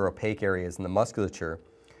 waxy or opaque areas in the musculature,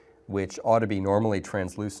 which ought to be normally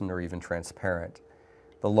translucent or even transparent.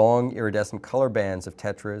 The long iridescent color bands of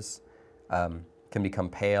tetras can become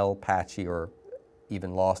pale, patchy, or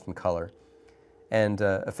even lost in color. And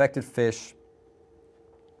affected fish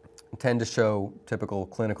tend to show typical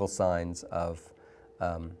clinical signs of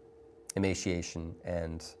emaciation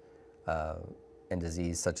and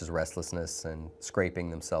disease, such as restlessness and scraping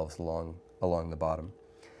themselves along the bottom.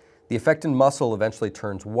 The affected muscle eventually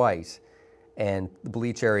turns white, and the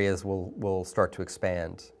bleach areas will start to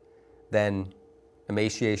expand. Then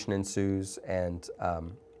emaciation ensues, and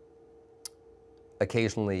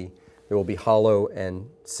occasionally there will be hollow and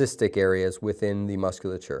cystic areas within the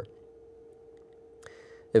musculature.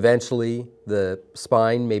 Eventually, the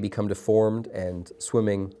spine may become deformed and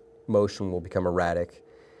swimming motion will become erratic,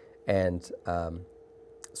 and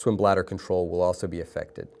swim bladder control will also be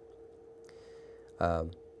affected.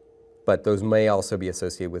 But those may also be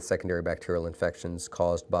associated with secondary bacterial infections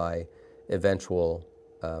caused by eventual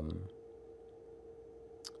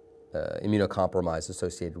immunocompromise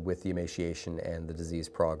associated with the emaciation and the disease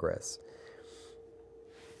progress.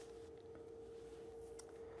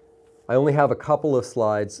 I only have a couple of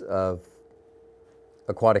slides of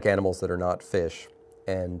aquatic animals that are not fish,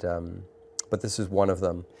 and but this is one of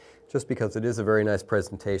them, just because it is a very nice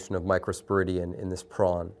presentation of Microsporidian in this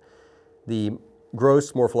prawn. The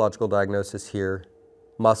gross morphological diagnosis here: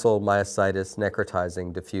 muscle, myositis,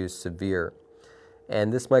 necrotizing, diffuse, severe.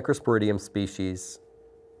 And this Microsporidium species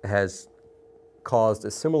has caused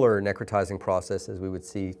a similar necrotizing process as we would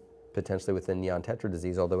see potentially within neon tetra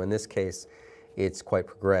disease, although in this case it's quite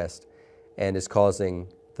progressed and is causing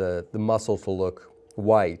the muscle to look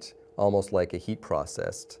white, almost like a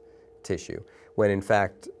heat-processed tissue, when in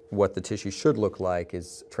fact what the tissue should look like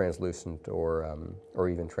is translucent or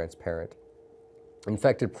even transparent.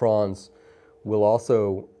 Infected prawns will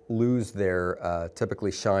also lose their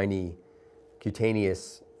typically shiny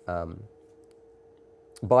cutaneous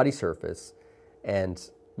body surface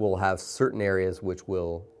and will have certain areas which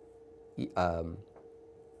will become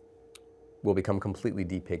completely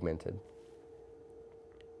depigmented.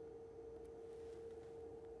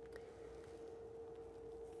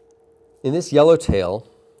 In this yellowtail,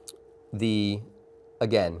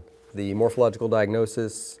 again, the morphological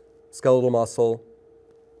diagnosis, skeletal muscle,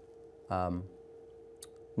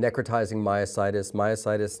 necrotizing myositis,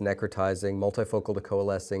 necrotizing, multifocal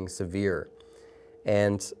decoalescing, severe.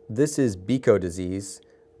 And this is Beco disease.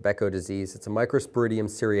 It's a microsporidium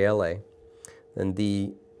seriale. And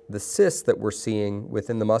the cysts that we're seeing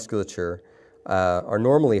within the musculature are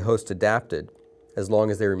normally host adapted as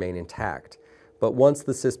long as they remain intact. But once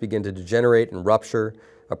the cysts begin to degenerate and rupture,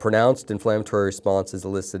 a pronounced inflammatory response is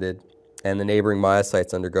elicited, and the neighboring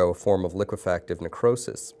myocytes undergo a form of liquefactive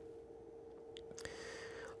necrosis.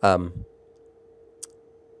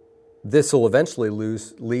 This will eventually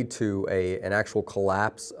lead to an actual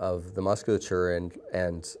collapse of the musculature,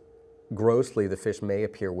 and grossly the fish may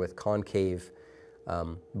appear with concave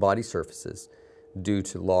body surfaces due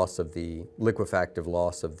to liquefactive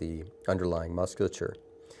loss of the underlying musculature.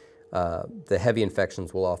 The heavy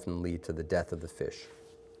infections will often lead to the death of the fish.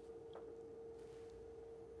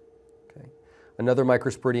 Okay. Another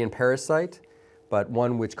microsporidian parasite, but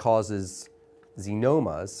one which causes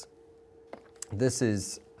xenomas. This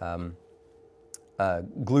is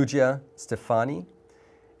Glugia stephani,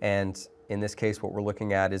 and in this case what we're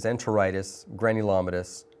looking at is enteritis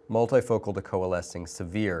granulomatous, multifocal decoalescing,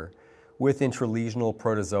 severe, with intralesional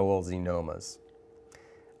protozoal xenomas.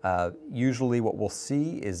 Usually what we'll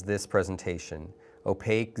see is this presentation,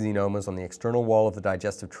 opaque xenomas on the external wall of the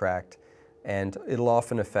digestive tract, and it'll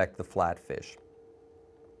often affect the flatfish.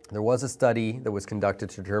 There was a study that was conducted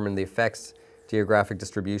to determine the effects, geographic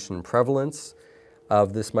distribution, and prevalence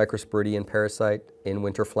of this microsporidian parasite in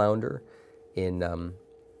winter flounder in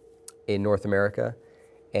North America,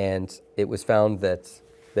 and it was found that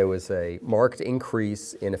there was a marked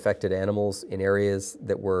increase in affected animals in areas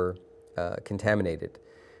that were contaminated,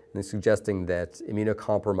 and suggesting that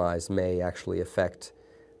immunocompromise may actually affect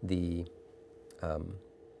the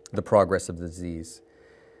progress of the disease.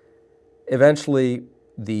 Eventually,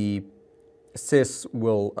 the cysts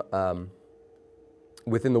will,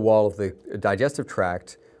 within the wall of the digestive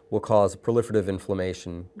tract, will cause proliferative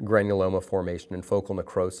inflammation, granuloma formation, and focal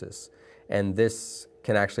necrosis. And this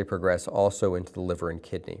can actually progress also into the liver and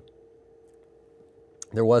kidney.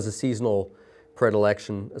 There was a seasonal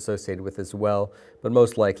predilection associated with this as well, but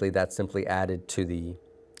most likely that's simply added to the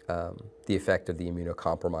effect of the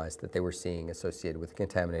immunocompromise that they were seeing associated with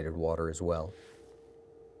contaminated water as well.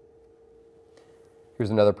 Here's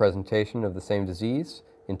another presentation of the same disease: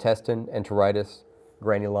 intestine, enteritis,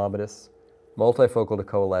 granulomatous, multifocal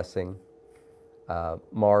decoalescing,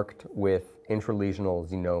 marked with intralesional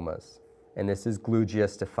xenomas. And this is Glugia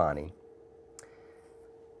stephani.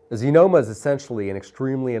 A xenoma is essentially an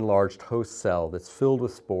extremely enlarged host cell that's filled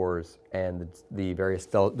with spores and the various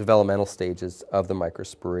developmental stages of the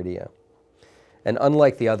microsporidia. And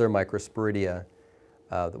unlike the other microsporidia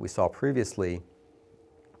that we saw previously,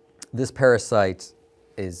 this parasite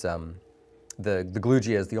is, the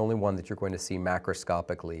Glugia is the only one that you're going to see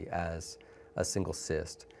macroscopically as a single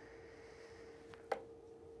cyst.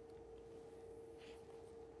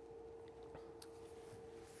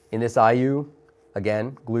 In this IU,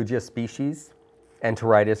 again, Glugia species,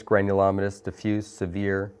 enteritis granulomatous, diffuse,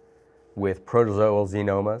 severe, with protozoal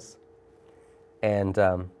xenomas. And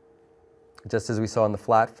just as we saw in the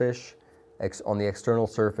flatfish, on the external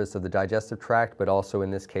surface of the digestive tract, but also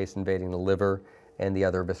in this case invading the liver and the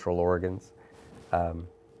other visceral organs,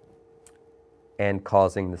 and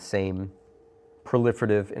causing the same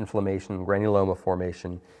proliferative inflammation, granuloma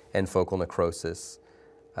formation, and focal necrosis,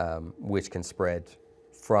 which can spread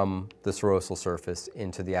from the serosal surface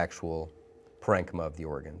into the actual parenchyma of the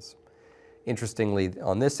organs. Interestingly,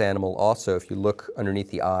 on this animal also, if you look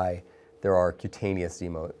underneath the eye, there are cutaneous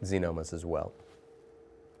xenomas as well.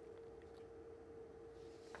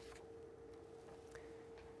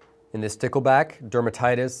 In this stickleback,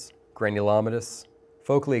 dermatitis, granulomatous,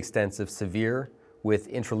 focally extensive, severe,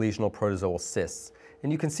 with intralesional protozoal cysts.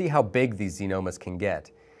 And you can see how big these xenomas can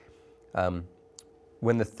get.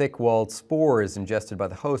 when the thick-walled spore is ingested by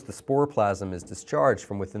the host, the sporoplasm is discharged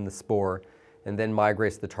from within the spore and then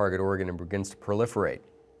migrates to the target organ and begins to proliferate.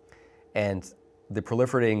 And the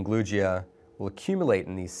proliferating glugia will accumulate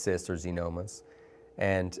in these cysts or xenomas.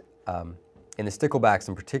 And in the sticklebacks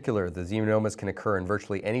in particular, the xenomas can occur in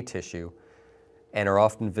virtually any tissue and are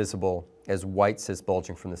often visible as white cysts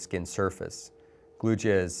bulging from the skin surface.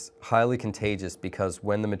 Glugia is highly contagious because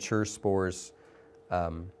when the mature spores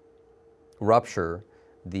rupture,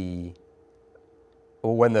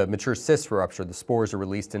 when the mature cysts rupture, the spores are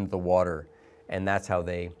released into the water, and that's how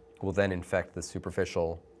they will then infect the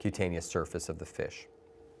superficial cutaneous surface of the fish.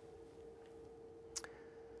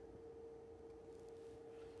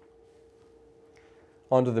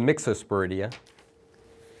 Onto the Myxosporidia.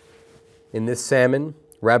 In this salmon,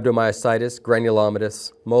 rhabdomyocytis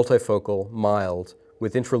granulomatous, multifocal, mild,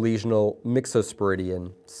 with intralesional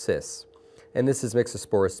Myxosporidian cysts. And this is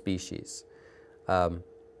Myxosporus species.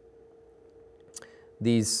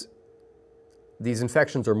 These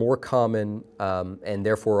infections are more common and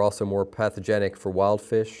therefore also more pathogenic for wild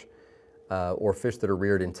fish or fish that are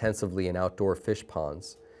reared intensively in outdoor fish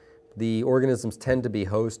ponds. The organisms tend to be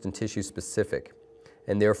host and tissue specific,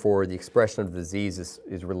 and therefore the expression of the disease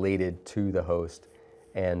is related to the host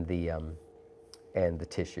and the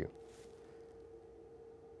tissue.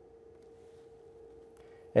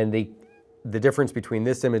 And the difference between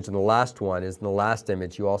this image and the last one is in the last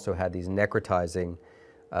image you also had these necrotizing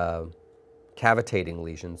cavitating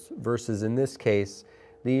lesions, versus in this case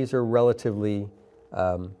these are relatively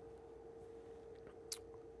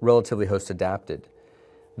host adapted.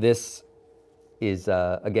 This is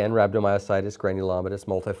again rhabdomyocytis granulomatous,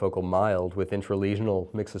 multifocal, mild, with intralesional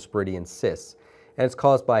Myxosporidian cysts, and it's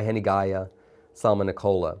caused by Hennegaia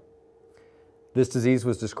salmonicola. This disease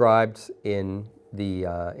was described in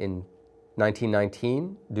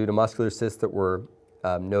 1919 due to muscular cysts that were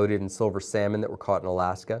noted in silver salmon that were caught in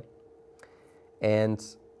Alaska. And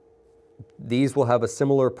these will have a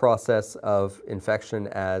similar process of infection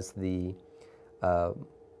as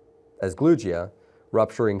glugia,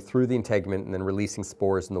 rupturing through the integument and then releasing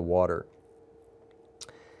spores in the water.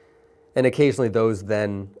 And occasionally those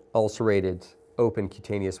then ulcerated open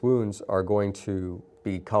cutaneous wounds are going to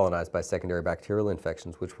be colonized by secondary bacterial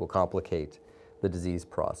infections, which will complicate the disease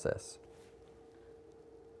process.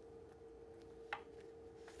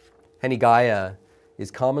 Hennegaia is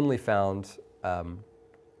commonly found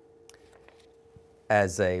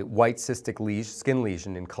as a white cystic skin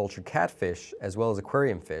lesion in cultured catfish as well as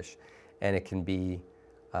aquarium fish, and it can be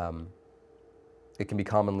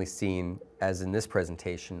commonly seen, as in this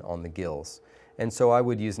presentation, on the gills. And so I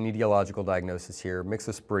would use an etiological diagnosis here: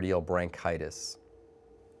 myxosporidial bronchitis.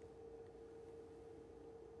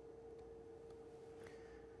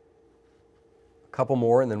 A couple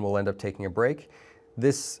more and then we'll end up taking a break.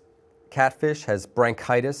 This catfish has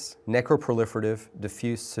bronchitis, necroproliferative,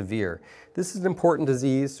 diffuse, severe. This is an important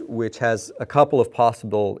disease which has a couple of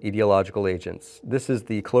possible etiological agents. This is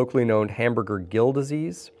the colloquially known hamburger gill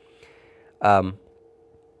disease. And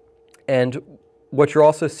what you're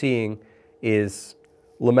also seeing is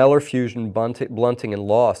lamellar fusion, blunting, and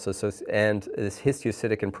loss, and this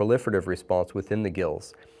histiocytic and proliferative response within the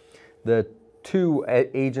gills. The two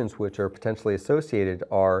agents which are potentially associated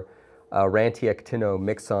are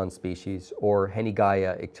Rantiactinomyxon species or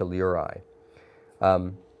Hennegaia ictiliuri.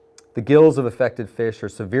 The gills of affected fish are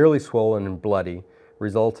severely swollen and bloody,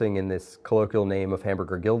 resulting in this colloquial name of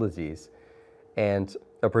hamburger gill disease. And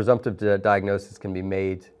a presumptive diagnosis can be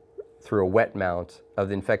made through a wet mount of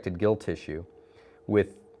the infected gill tissue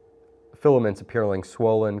with filaments appearing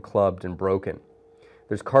swollen, clubbed, and broken.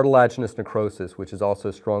 There's cartilaginous necrosis, which is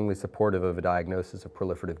also strongly supportive of a diagnosis of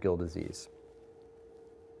proliferative gill disease.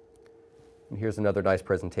 And here's another nice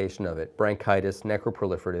presentation of it: bronchitis,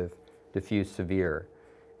 necroproliferative, diffuse, severe,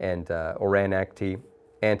 and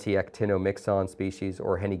Rantiactinomyxon species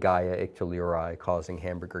or Hennegaia ictiliuri causing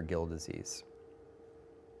hamburger gill disease.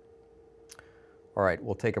 All right,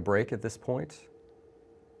 we'll take a break at this point.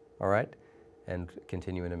 All right, and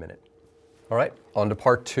continue in a minute. All right, on to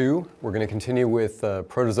part two. We're going to continue with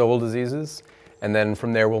protozoal diseases, and then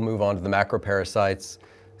from there we'll move on to the macroparasites,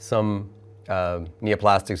 some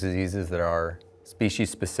neoplastic diseases that are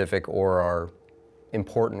species-specific or are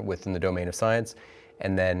important within the domain of science,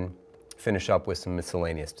 and then finish up with some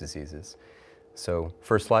miscellaneous diseases. So,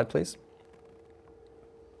 first slide, please.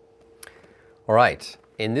 All right,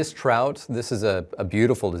 in this trout, this is a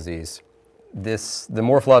beautiful disease. The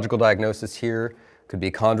morphological diagnosis here could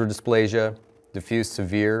be chondrodysplasia, diffuse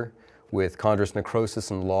severe, with chondrous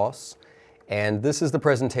necrosis and loss. And this is the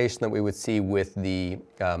presentation that we would see with the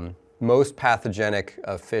most pathogenic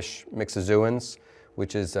of fish myxozoans,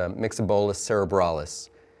 which is Myxobolus cerebralis,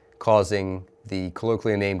 causing the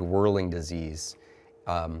colloquially named whirling disease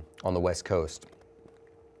on the west coast.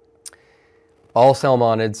 All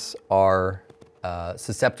salmonids are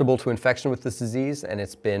susceptible to infection with this disease, and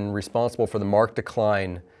it's been responsible for the marked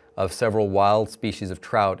decline of several wild species of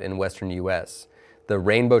trout in western U.S. The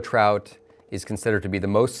rainbow trout is considered to be the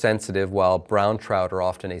most sensitive, while brown trout are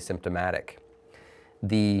often asymptomatic.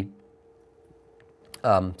 The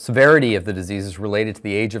severity of the disease is related to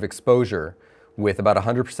the age of exposure, with about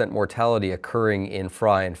 100% mortality occurring in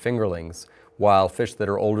fry and fingerlings, while fish that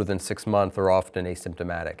are older than 6 months are often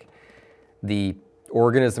asymptomatic. The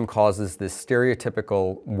organism causes this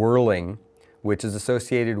stereotypical whirling, which is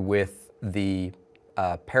associated with the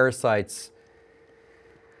parasites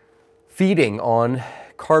feeding on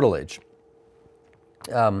cartilage,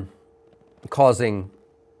 causing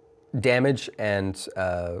damage and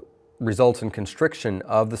results in constriction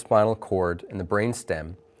of the spinal cord and the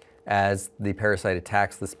brainstem as the parasite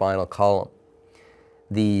attacks the spinal column.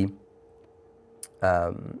 The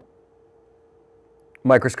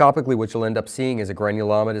microscopically, what you'll end up seeing is a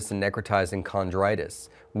granulomatous and necrotizing chondritis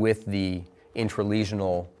with the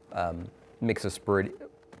intralesional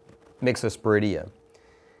myxosporidia.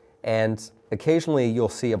 And occasionally you'll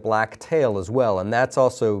see a black tail as well, and that's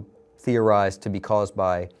also theorized to be caused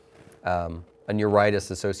by a neuritis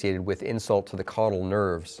associated with insult to the caudal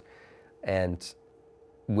nerves, and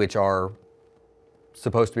which are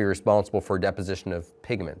supposed to be responsible for deposition of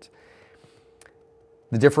pigment.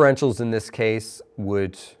 The differentials in this case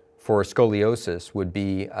would, for scoliosis, would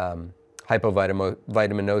be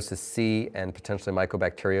hypovitaminosis C and potentially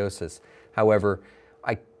mycobacteriosis. However,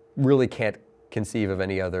 I really can't conceive of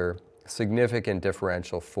any other significant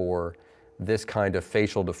differential for this kind of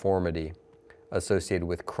facial deformity associated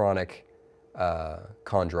with chronic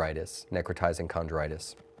chondritis, necrotizing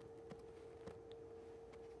chondritis.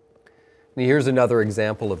 Now here's another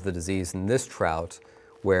example of the disease in this trout,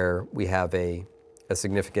 where we have a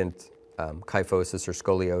significant kyphosis or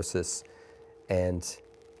scoliosis, and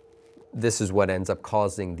this is what ends up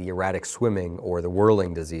causing the erratic swimming or the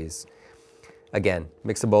whirling disease. Again,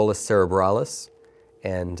 Myxobolus cerebralis,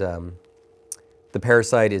 and the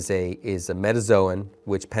parasite is a metazoan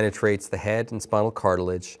which penetrates the head and spinal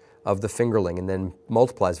cartilage of the fingerling and then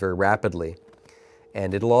multiplies very rapidly.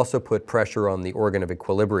 And it'll also put pressure on the organ of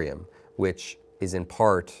equilibrium, which is in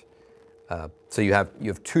part, so you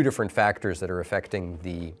have two different factors that are affecting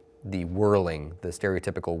the whirling, the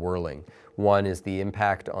stereotypical whirling. One is the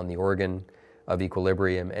impact on the organ of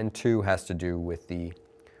equilibrium, and two has to do with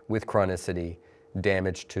chronicity,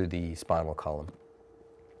 damage to the spinal column.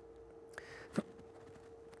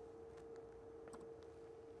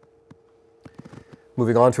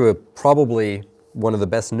 Moving on to probably one of the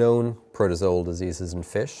best known protozoal diseases in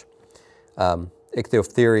fish,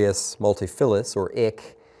 Ichthyophthirius multifilus, or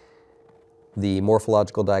ick. The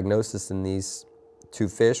morphological diagnosis in these two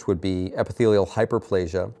fish would be epithelial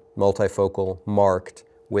hyperplasia, multifocal, marked,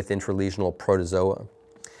 with intralesional protozoa.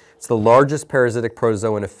 It's the largest parasitic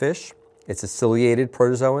protozoan of fish. It's a ciliated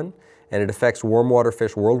protozoan, and it affects warm water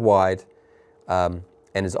fish worldwide, and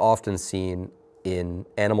is often seen in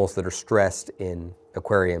animals that are stressed in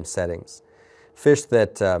aquarium settings. Fish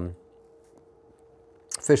that are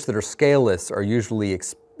scaleless are usually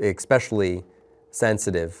especially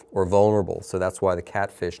sensitive or vulnerable, so that's why the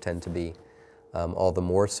catfish tend to be all the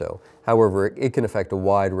more so. However, it can affect a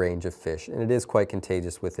wide range of fish, and it is quite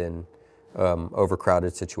contagious within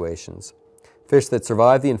overcrowded situations. Fish that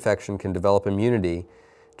survive the infection can develop immunity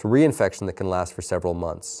to reinfection that can last for several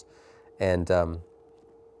months. And a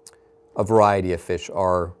variety of fish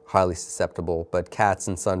are highly susceptible, but cats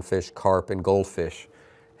and sunfish, carp, and goldfish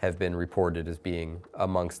have been reported as being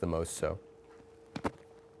amongst the most so.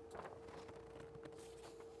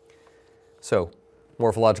 So,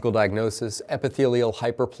 morphological diagnosis, epithelial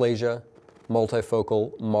hyperplasia,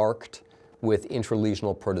 multifocal, marked, with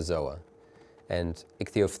intralesional protozoa, and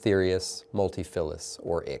Ichthyophthirius multifilus,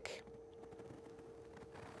 or ick.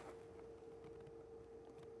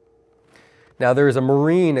 Now there is a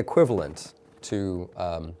marine equivalent to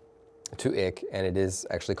ick, and it is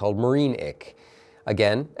actually called marine ick.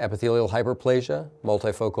 Again, epithelial hyperplasia,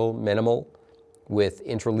 multifocal, minimal, with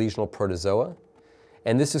intralesional protozoa.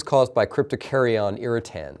 And this is caused by cryptocaryon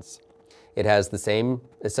irritans. It has the same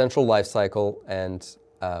essential life cycle and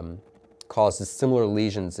causes similar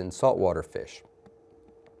lesions in saltwater fish.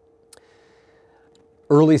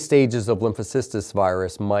 Early stages of lymphocystis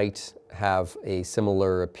virus might have a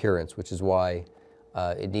similar appearance, which is why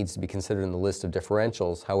it needs to be considered in the list of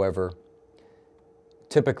differentials. However,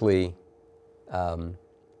 typically,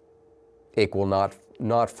 ick will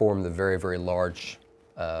not form the very, very large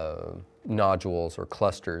nodules or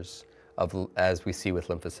clusters as we see with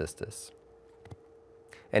lymphocystis.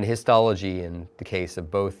 And histology in the case of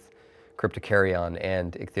both Cryptocaryon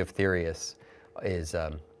and Ichthyophthirius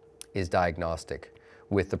is diagnostic,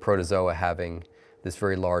 with the protozoa having this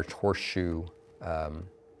very large horseshoe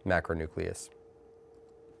macronucleus.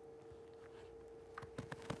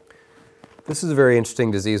 This is a very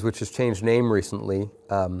interesting disease which has changed name recently.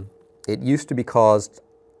 It used to be called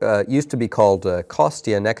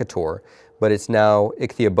Costia necator, but it's now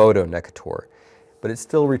Ichthyobodo necator. But it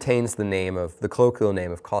still retains the colloquial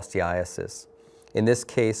name of costiasis. In this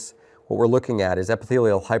case, what we're looking at is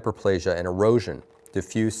epithelial hyperplasia and erosion,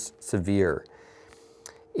 diffuse, severe.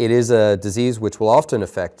 It is a disease which will often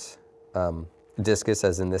affect discus,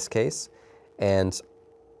 as in this case,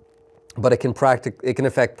 but it can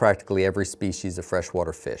affect practically every species of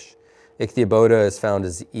freshwater fish. Ichthyoboda is found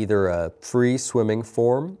as either a free-swimming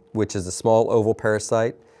form, which is a small oval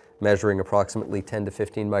parasite measuring approximately 10 to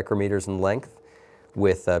 15 micrometers in length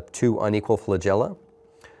with 2 unequal flagella,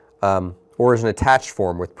 or as an attached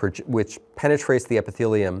form which penetrates the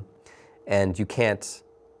epithelium and you can't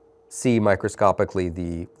see microscopically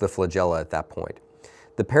the flagella at that point.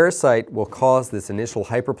 The parasite will cause this initial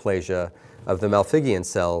hyperplasia of the Malpighian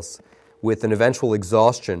cells with an eventual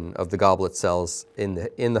exhaustion of the goblet cells in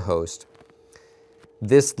the host.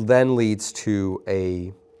 This then leads to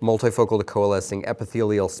a multifocal to coalescing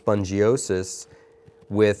epithelial spongiosis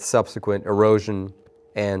with subsequent erosion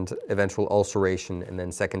and eventual ulceration and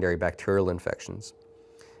then secondary bacterial infections.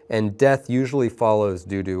 And death usually follows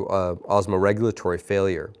due to osmoregulatory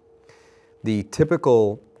failure. The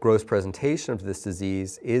typical gross presentation of this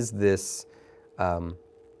disease is this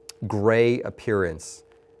gray appearance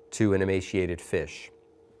to an emaciated fish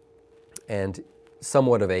and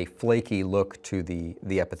somewhat of a flaky look to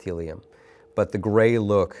the epithelium. But the gray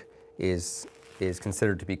look is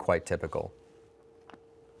considered to be quite typical.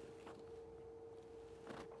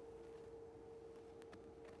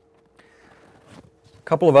 A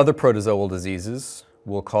couple of other protozoal diseases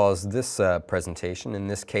will cause this presentation. In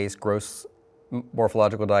this case, gross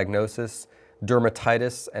morphological diagnosis,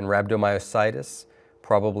 dermatitis and rhabdomyositis,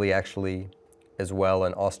 probably actually as well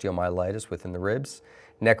an osteomyelitis within the ribs,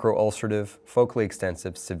 necroulcerative, focally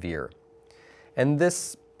extensive, severe. And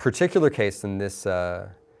this particular case in this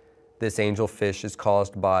angelfish is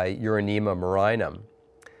caused by Uranema marinum.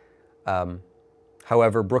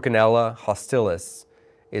 However, Bruchinella hostilis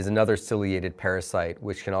is another ciliated parasite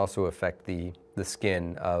which can also affect the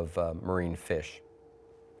skin of marine fish.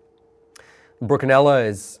 Bruchinella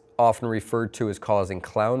is often referred to as causing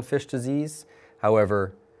clownfish disease.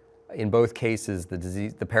 However, in both cases,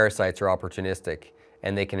 the parasites are opportunistic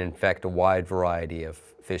and they can infect a wide variety of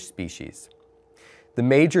fish species. The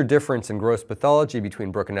major difference in gross pathology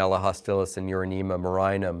between Bruchinella hostilis and Uranema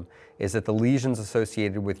marinum is that the lesions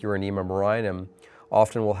associated with Uranema marinum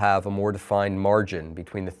often will have a more defined margin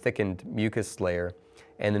between the thickened mucus layer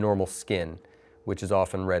and the normal skin, which is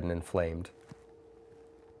often red and inflamed.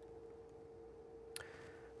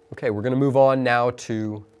 Okay, we're going to move on now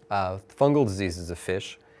to fungal diseases of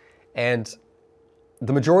fish. And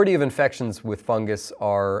the majority of infections with fungus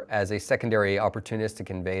are as a secondary opportunistic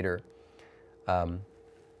invader,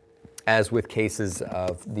 as with cases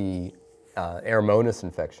of the Aeromonas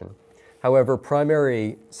infection. However,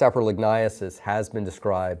 primary saproligniasis has been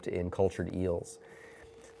described in cultured eels.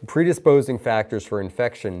 Predisposing factors for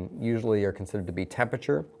infection usually are considered to be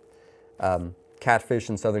temperature. Catfish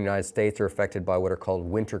in southern United States are affected by what are called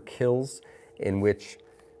winter kills, in which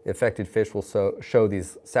the affected fish will show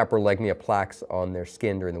these saprolegnia plaques on their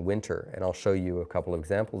skin during the winter, and I'll show you a couple of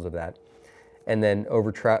examples of that. And then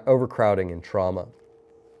overcrowding and trauma.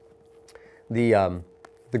 The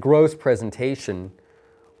gross presentation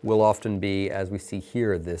will often be, as we see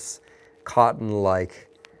here, this cotton-like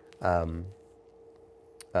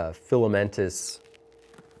filamentous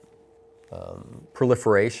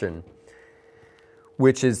proliferation,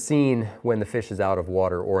 which is seen when the fish is out of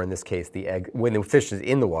water, or in this case, when the fish is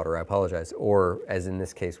in the water, I apologize, or as in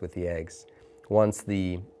this case with the eggs. Once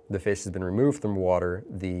the fish has been removed from water,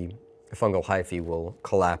 the fungal hyphae will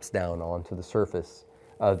collapse down onto the surface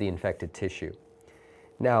of the infected tissue.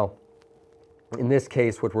 Now, in this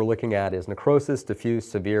case, what we're looking at is necrosis, diffuse,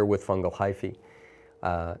 severe with fungal hyphae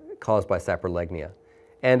caused by saprolegnia.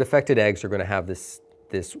 And affected eggs are going to have this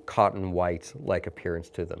cotton white-like appearance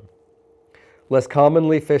to them. Less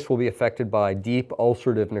commonly, fish will be affected by deep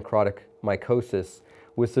ulcerative necrotic mycosis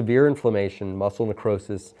with severe inflammation, muscle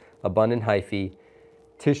necrosis, abundant hyphae,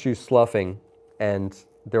 tissue sloughing, and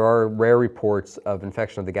there are rare reports of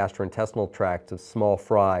infection of the gastrointestinal tract of small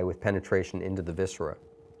fry with penetration into the viscera.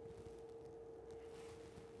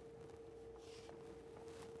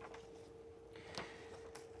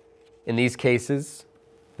 In these cases,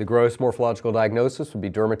 the gross morphological diagnosis would be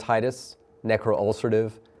dermatitis,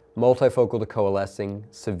 necroulcerative, multifocal to coalescing,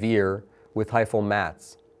 severe, with hyphal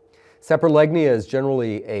mats. Saprolegnia is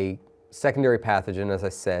generally a secondary pathogen, as I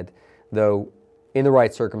said, though in the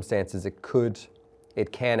right circumstances it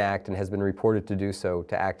can act and has been reported to do so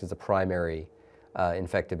to act as a primary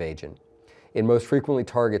infective agent. It most frequently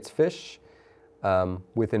targets fish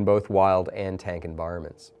within both wild and tank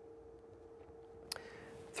environments.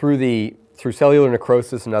 Through cellular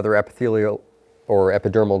necrosis and other epithelial or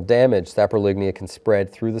epidermal damage, saprolegnia can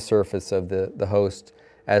spread through the surface of the host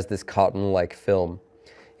as this cotton-like film.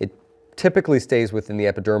 It typically stays within the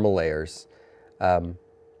epidermal layers, and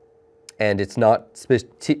it's not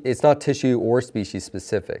tissue or species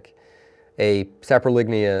specific. A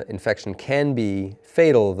saprolegnia infection can be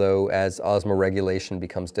fatal, though, as osmoregulation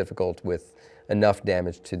becomes difficult with enough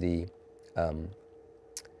damage to the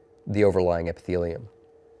overlying epithelium.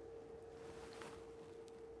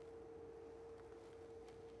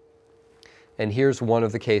 And here's one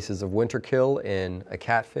of the cases of winter kill in a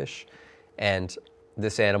catfish, and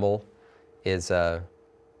this animal has a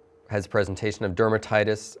presentation of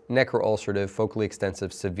dermatitis, necroulcerative, focally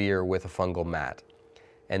extensive, severe with a fungal mat.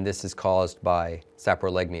 And this is caused by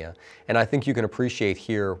saprolegnia. And I think you can appreciate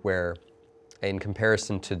here where, in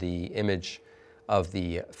comparison to the image of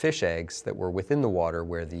the fish eggs that were within the water,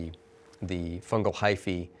 where the fungal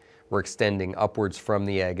hyphae were extending upwards from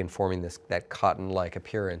the egg and forming that cotton-like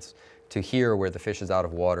appearance, to here where the fish is out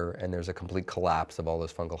of water and there's a complete collapse of all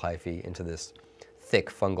those fungal hyphae into this thick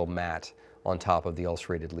fungal mat on top of the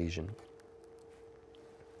ulcerated lesion.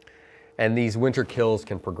 And these winter kills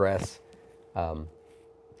can progress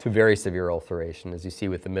to very severe ulceration, as you see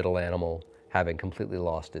with the middle animal having completely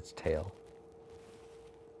lost its tail.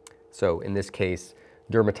 So in this case,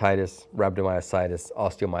 dermatitis, rhabdomyositis,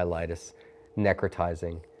 osteomyelitis,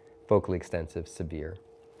 necrotizing, focally extensive, severe.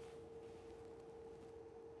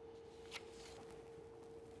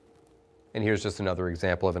 And here's just another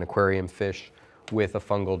example of an aquarium fish with a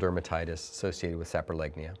fungal dermatitis associated with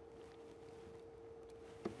saprolegnia.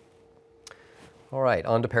 All right,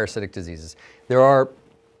 on to parasitic diseases. There are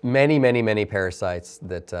many parasites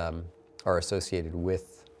that are associated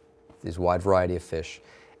with this wide variety of fish.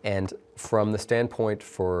 And from the standpoint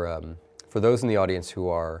for those in the audience who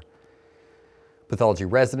are pathology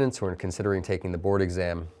residents who are considering taking the board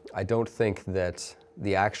exam, I don't think that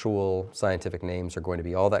the actual scientific names are going to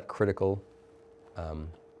be all that critical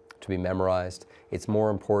to be memorized. It's more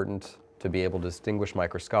important to be able to distinguish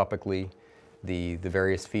microscopically the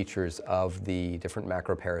various features of the different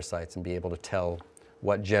macroparasites and be able to tell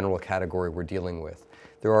what general category we're dealing with.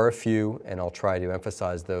 There are a few, and I'll try to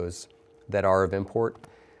emphasize those that are of import,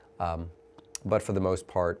 but for the most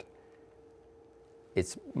part,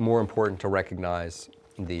 it's more important to recognize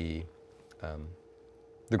the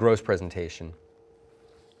gross presentation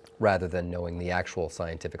rather than knowing the actual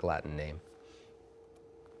scientific Latin name.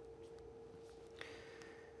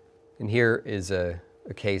 And here is a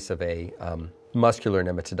case of a muscular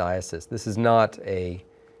nematodiasis. This is not a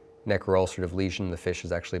necroulcerative lesion. The fish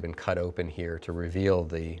has actually been cut open here to reveal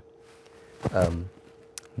the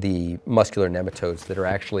muscular nematodes that are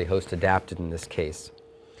actually host adapted in this case.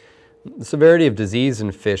 The severity of disease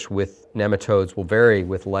in fish with nematodes will vary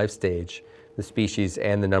with life stage, the species,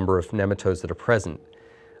 and the number of nematodes that are present.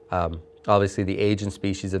 Obviously, the age and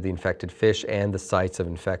species of the infected fish and the sites of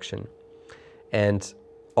infection. And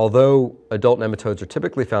although adult nematodes are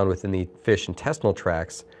typically found within the fish intestinal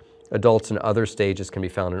tracts, adults in other stages can be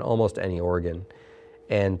found in almost any organ.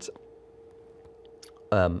 And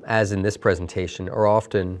as in this presentation, are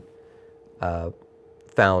often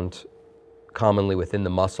found commonly within the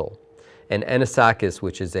muscle. And Anisakis,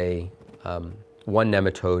 which is one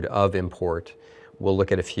nematode of import, we'll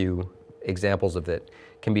look at a few examples of it,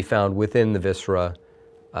 can be found within the viscera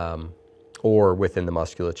or within the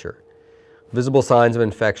musculature. Visible signs of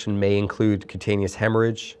infection may include cutaneous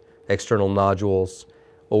hemorrhage, external nodules,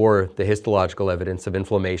 or the histological evidence of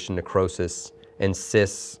inflammation, necrosis, and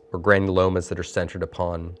cysts or granulomas that are centered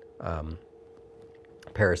upon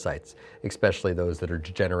parasites, especially those that are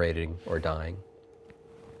degenerating or dying.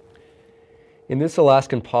 In this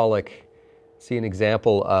Alaskan pollock, see an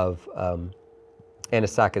example of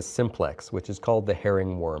Anisakis simplex, which is called the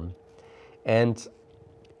herring worm. And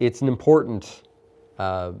it's an important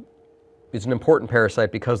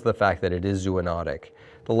parasite because of the fact that it is zoonotic.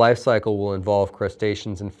 The life cycle will involve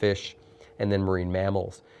crustaceans and fish and then marine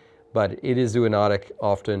mammals. But it is zoonotic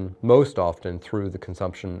most often through the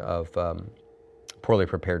consumption of poorly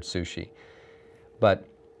prepared sushi. But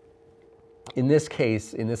in this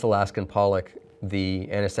case, in this Alaskan pollock, the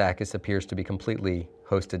anisakis appears to be completely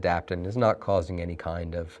host adapted and is not causing any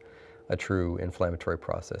kind of a true inflammatory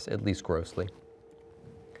process, at least grossly.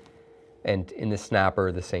 And in the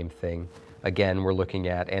snapper, the same thing. Again, we're looking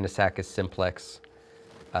at anisakis simplex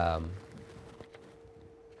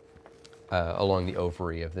along the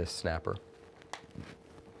ovary of this snapper.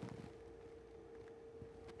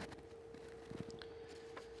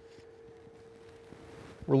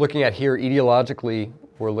 We're looking at here etiologically,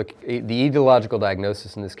 the etiological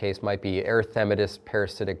diagnosis in this case might be erythematous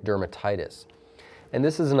parasitic dermatitis. And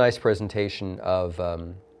this is a nice presentation of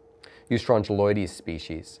Eustrongyloides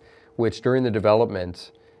species, which during the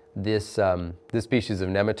development, this species of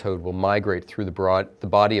nematode will migrate through the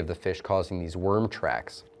body of the fish, causing these worm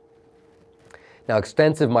tracks. Now,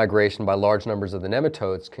 extensive migration by large numbers of the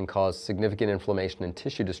nematodes can cause significant inflammation and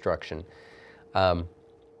tissue destruction.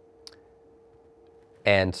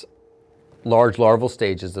 And large larval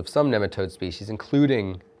stages of some nematode species,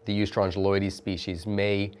 including the Eustrongyloides species,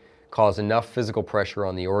 may cause enough physical pressure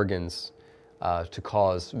on the organs to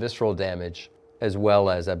cause visceral damage as well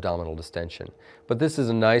as abdominal distension. But this is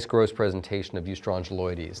a nice gross presentation of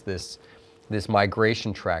Eustrongyloides, this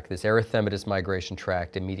migration tract, this erythematous migration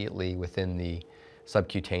tract immediately within the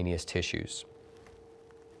subcutaneous tissues.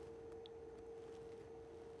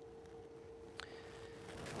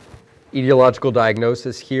 Etiological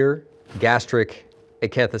diagnosis here, gastric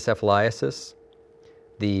acanthocephaliasis.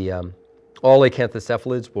 All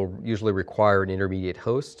acanthocephalids will usually require an intermediate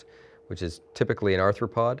host, which is typically an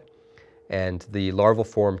arthropod, and the larval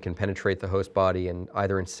form can penetrate the host body and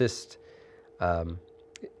either insist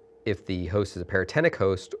if the host is a paratenic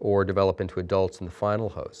host or develop into adults in the final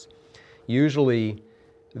host. Usually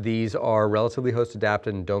these are relatively host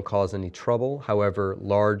adapted and don't cause any trouble. However,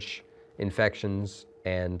 large infections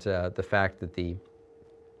and the fact that the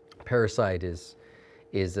parasite is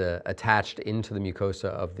attached into the mucosa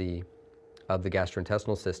of the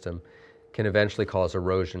gastrointestinal system can eventually cause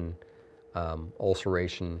erosion,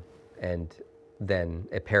 ulceration, and then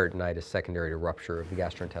a peritonitis secondary to rupture of the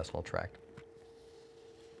gastrointestinal tract.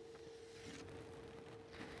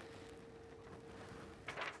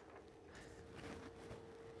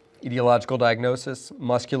 Etiological diagnosis,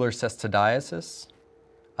 muscular cystidiasis.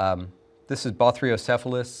 This is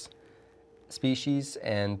Bothriocephalus species,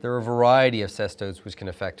 and there are a variety of cestodes which can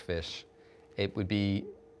affect fish. It would be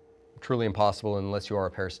truly impossible, unless you are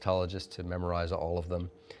a parasitologist, to memorize all of them.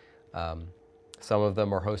 Some of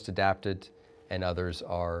them are host adapted and others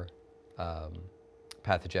are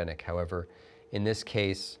pathogenic. However, in this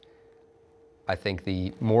case, I think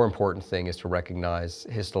the more important thing is to recognize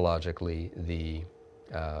histologically the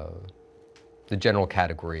general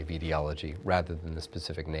category of etiology rather than the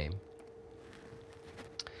specific name.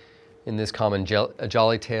 In this common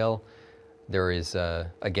jolly tail, there is,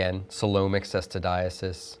 again, coelomic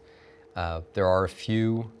cystidiasis. There are a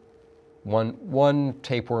few, one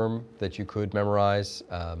tapeworm that you could memorize,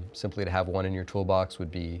 simply to have one in your toolbox, would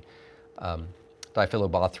be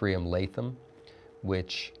Diphyllobothrium latham,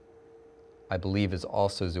 which I believe is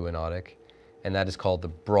also zoonotic, and that is called the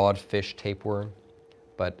broadfish tapeworm.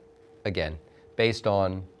 But again, based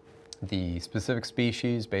on the specific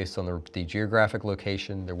species, based on the geographic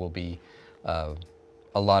location, there will be a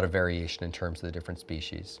lot of variation in terms of the different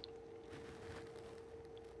species.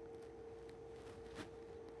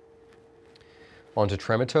 On to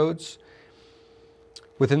trematodes.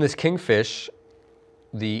 Within this kingfish,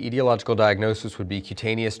 the etiological diagnosis would be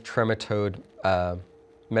cutaneous trematode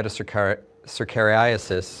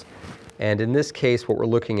metacercariasis, and in this case what we're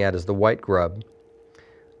looking at is the white grub.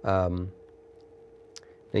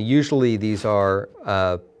 Now usually these are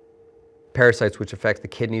parasites which affect the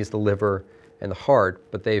kidneys, the liver, and the heart,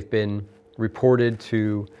 but they've been reported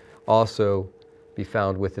to also be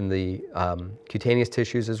found within the cutaneous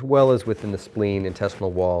tissues as well as within the spleen,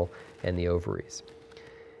 intestinal wall, and the ovaries.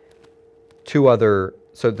 So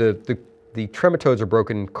the trematodes are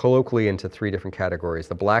broken colloquially into three different categories: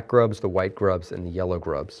 the black grubs, the white grubs, and the yellow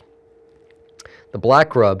grubs. The black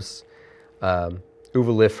grubs,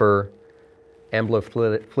 Uvulifer,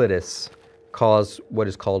 Amblophlidis, cause what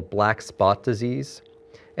is called black spot disease,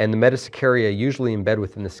 and the metacercaria usually embed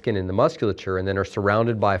within the skin and the musculature and then are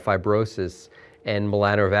surrounded by fibrosis and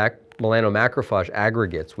melanomacrophage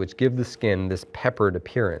aggregates, which give the skin this peppered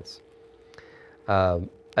appearance.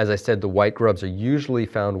 As I said, the white grubs are usually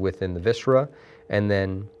found within the viscera, and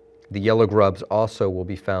then the yellow grubs also will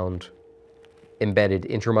be found embedded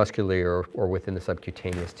intramuscularly or within the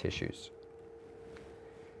subcutaneous tissues.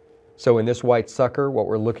 So in this white sucker, what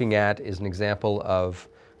we're looking at is an example of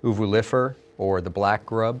Uvulifer, or the black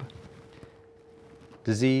grub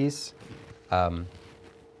disease.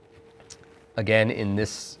 Again, in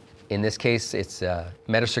this case, it's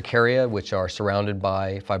metacercaria, which are surrounded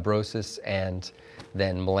by fibrosis and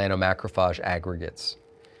then melanomacrophage aggregates.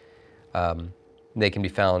 They can be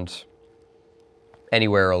found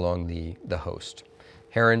anywhere along the host.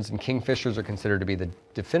 Herons and kingfishers are considered to be the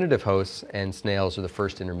definitive hosts, and snails are the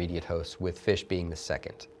first intermediate hosts, with fish being the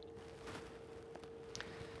second.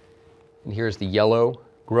 And here's the yellow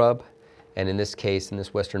grub, and in this case, in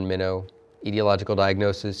this western minnow, etiological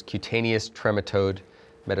diagnosis, cutaneous trematode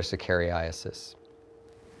metacercariasis.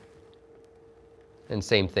 And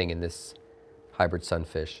same thing in this hybrid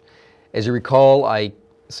sunfish. As you recall, I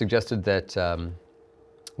suggested that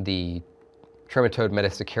the trematode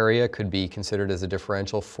metacercaria could be considered as a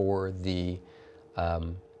differential for the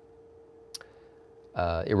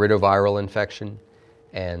iridoviral infection,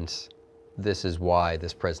 and this is why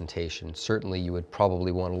this presentation. Certainly you would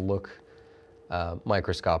probably want to look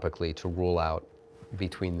microscopically to rule out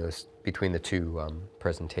between the two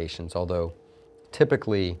presentations, although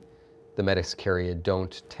typically the metacercaria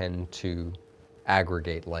don't tend to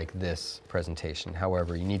aggregate like this presentation.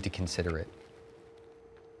 However, you need to consider it.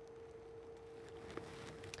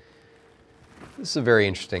 This is a very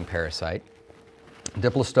interesting parasite.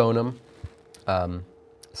 Diplostonum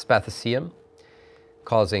spathiceum,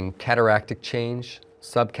 causing cataractic change,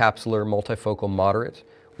 subcapsular multifocal moderate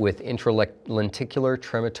with intralenticular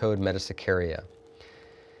trematode metacercaria.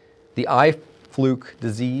 The eye fluke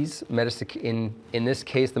disease, in this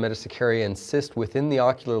case the metacercaria insist within the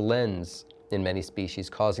ocular lens in many species,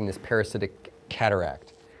 causing this parasitic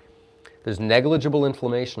cataract. There's negligible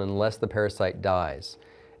inflammation unless the parasite dies,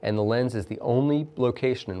 and the lens is the only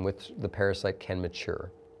location in which the parasite can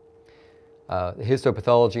mature.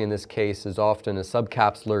 Histopathology in this case is often a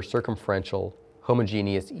subcapsular, circumferential,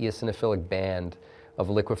 homogeneous eosinophilic band of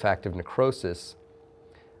liquefactive necrosis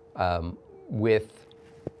with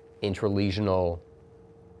intralesional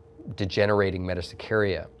degenerating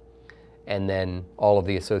metacercaria, and then all of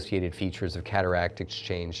the associated features of cataract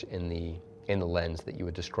exchange in the lens that you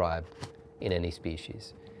would describe in any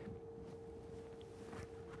species.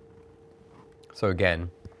 So again,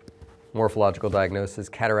 morphological diagnosis,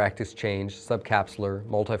 cataract exchange, subcapsular,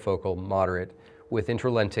 multifocal, moderate, with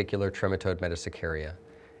intralenticular trematode metacercaria,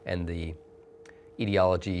 and the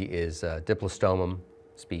etiology is Diplostomum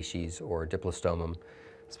species or Diplostomum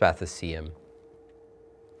spathiceum.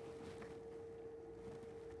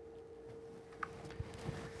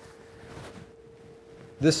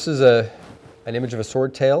 This is an image of a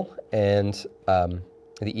swordtail, and the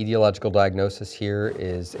etiological diagnosis here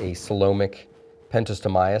is a coelomic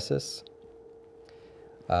pentostomiasis.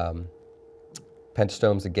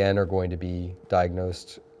 Pentostomes, again, are going to be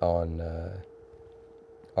diagnosed on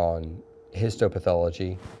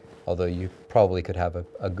histopathology, although you probably could have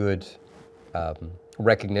a good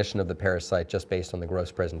recognition of the parasite just based on the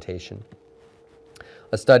gross presentation.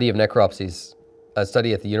 A study of necropsies, a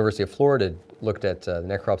study at the University of Florida looked at the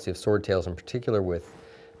necropsy of swordtails in particular with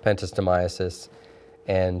pentostomiasis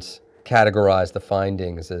and categorized the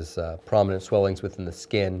findings as prominent swellings within the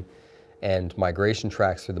skin and migration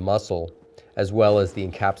tracts through the muscle, as well as the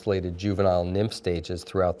encapsulated juvenile nymph stages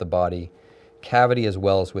throughout the body cavity, as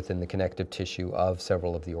well as within the connective tissue of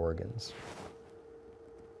several of the organs.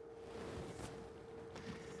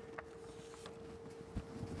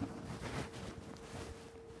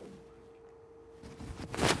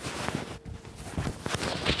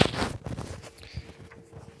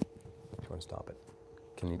 If you want to stop it,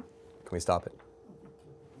 can we stop it?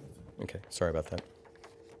 Okay, sorry about that.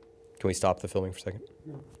 Can we stop the filming for a second?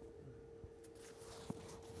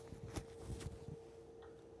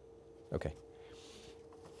 Okay.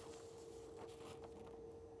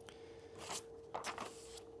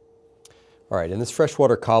 All right, in this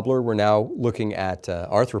freshwater cobbler, we're now looking at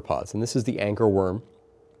arthropods, and this is the anchor worm.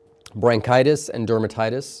 Bronchitis and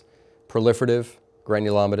dermatitis, proliferative,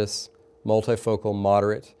 granulomatous, multifocal,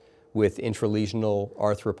 moderate, with intralesional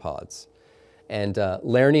arthropods. And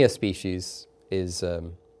Lernia species is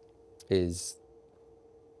the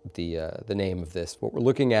name of this. What we're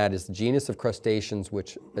looking at is the genus of crustaceans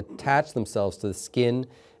which attach themselves to the skin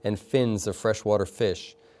and fins of freshwater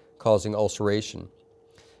fish, causing ulceration.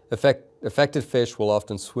 Affected fish will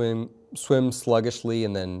often swim sluggishly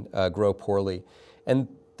and then grow poorly. And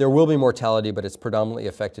there will be mortality, but it's predominantly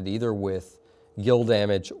affected either with gill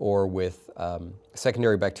damage or with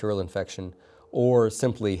secondary bacterial infection, or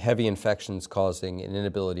simply heavy infections causing an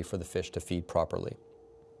inability for the fish to feed properly.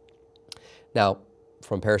 Now,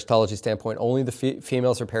 from a parasitology standpoint, only the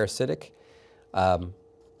females are parasitic, and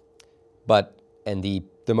the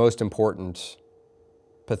most important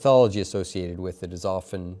pathology associated with it is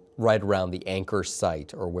often right around the anchor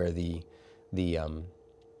site, or where the the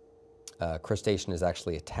crustacean is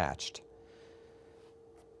actually attached.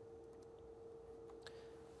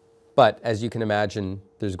 But as you can imagine,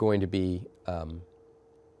 there's going to be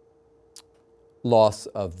loss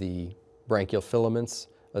of the branchial filaments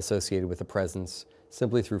associated with the presence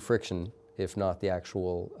simply through friction, if not the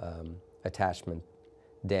actual attachment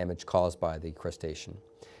damage caused by the crustacean.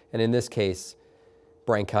 And in this case,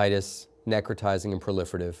 bronchitis, necrotizing and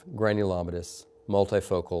proliferative, granulomatous,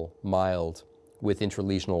 multifocal, mild, with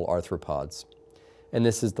intralesional arthropods. And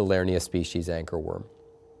this is the Lernia species anchorworm.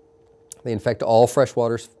 They infect all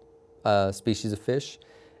freshwater species of fish,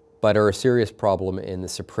 but are a serious problem in the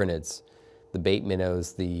cyprinids, the bait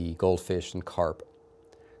minnows, the goldfish, and carp.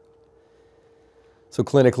 So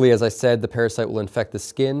clinically, as I said, the parasite will infect the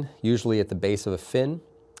skin, usually at the base of a fin,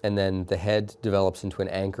 and then the head develops into an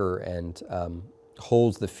anchor and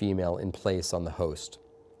holds the female in place on the host.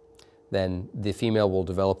 Then the female will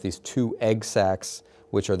develop these two egg sacs,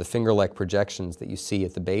 which are the finger-like projections that you see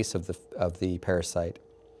at the base of the parasite,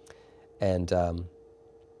 and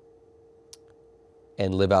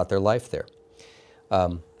live out their life there.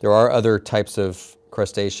 There are other types of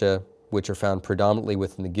crustacea which are found predominantly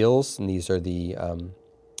within the gills, and these are the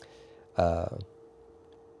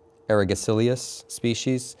Erigacilius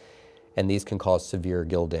species, and these can cause severe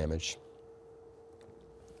gill damage.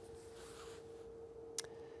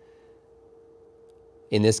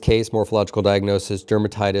 In this case, morphological diagnosis,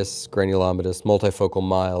 dermatitis, granulomatous, multifocal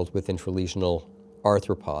mild with intralesional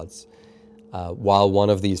arthropods. While one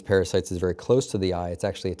of these parasites is very close to the eye, it's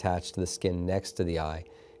actually attached to the skin next to the eye,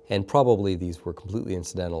 and probably these were completely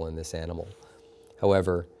incidental in this animal.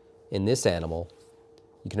 However, in this animal,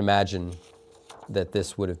 you can imagine that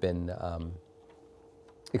this would have been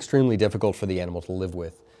extremely difficult for the animal to live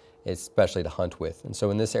with, especially to hunt with. And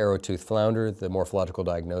so in this arrow-toothed flounder, the morphological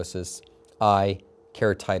diagnosis, eye,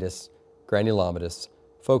 keratitis, granulomatous,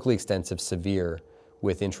 focally extensive, severe,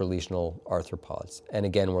 with intralesional arthropods. And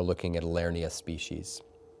again, we're looking at a Lernia species.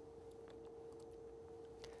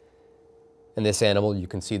 In this animal, you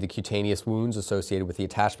can see the cutaneous wounds associated with the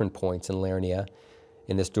attachment points in Lernia.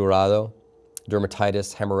 In this Dorado,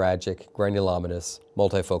 dermatitis, hemorrhagic, granulomatous,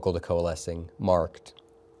 multifocal to coalescing, marked.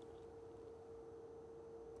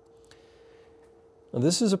 Now,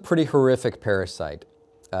 this is a pretty horrific parasite.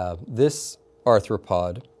 This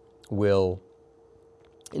arthropod will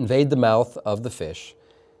invade the mouth of the fish,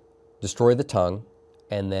 destroy the tongue,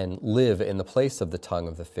 and then live in the place of the tongue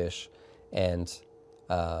of the fish and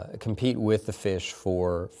compete with the fish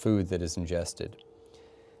for food that is ingested.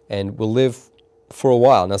 And will live for a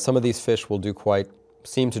while. Now, some of these fish will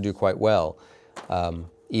seem to do quite well,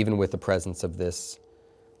 even with the presence of this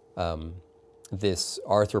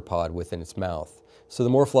arthropod within its mouth. So the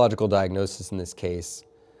morphological diagnosis in this case,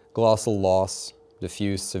 glossal loss,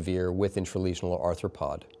 diffuse, severe, with intralesional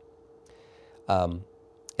arthropod.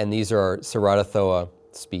 And these are Ceratothoa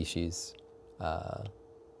species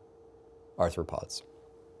arthropods.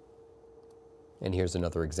 And here's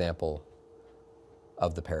another example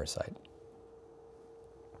of the parasite.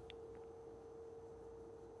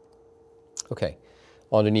 Okay,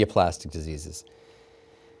 on to neoplastic diseases.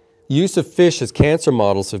 Use of fish as cancer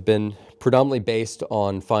models have been predominantly based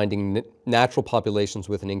on finding natural populations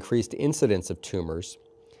with an increased incidence of tumors,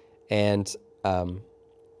 and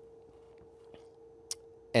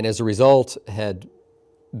as a result had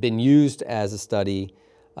been used as a study,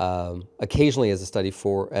 occasionally as a study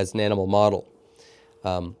as an animal model,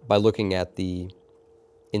 by looking at the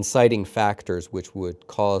inciting factors which would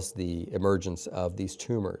cause the emergence of these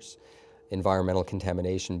tumors. Environmental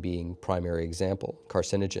contamination being primary example,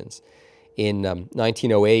 carcinogens. In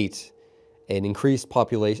 1908, an increased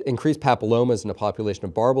papillomas in a population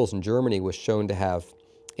of barbels in Germany was shown to have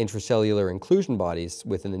intracellular inclusion bodies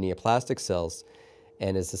within the neoplastic cells,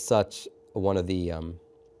 and as such, one of the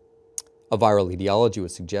a viral etiology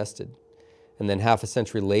was suggested. And then half a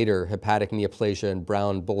century later, hepatic neoplasia in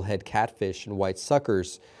brown bullhead catfish and white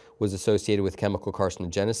suckers was associated with chemical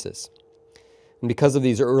carcinogenesis. And because of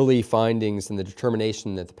these early findings and the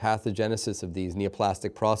determination that the pathogenesis of these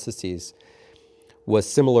neoplastic processes was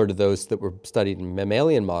similar to those that were studied in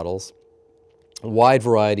mammalian models, a wide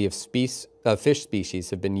variety of fish species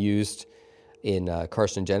have been used in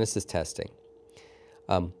carcinogenesis testing.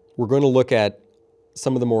 We're going to look at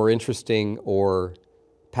some of the more interesting or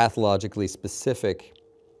pathologically specific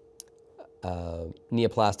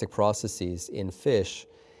neoplastic processes in fish,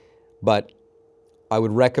 but I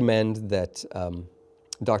would recommend that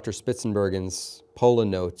Dr. Spitzenbergen's POLA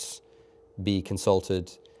notes be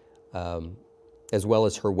consulted, as well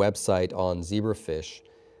as her website on zebrafish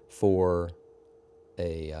for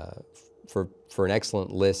for an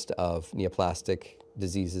excellent list of neoplastic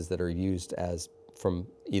diseases that are used as from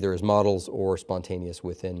either as models or spontaneous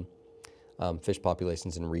within fish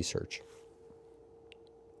populations in research.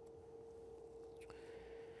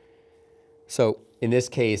 So in this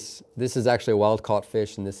case, this is actually a wild-caught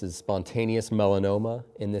fish, and this is spontaneous melanoma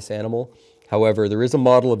in this animal. However, there is a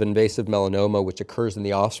model of invasive melanoma which occurs in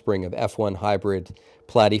the offspring of F1 hybrid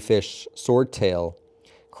platyfish swordtail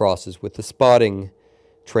crosses with the spotting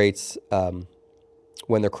traits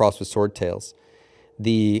when they're crossed with swordtails.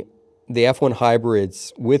 The F1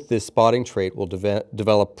 hybrids with this spotting trait will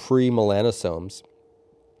develop pre-melanosomes,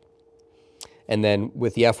 and then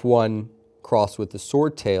with the F1 crossed with the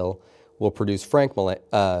swordtail will produce frank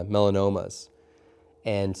melanomas.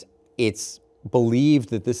 And it's believed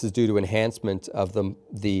that this is due to enhancement of the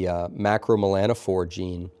macromelanophore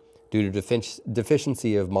gene due to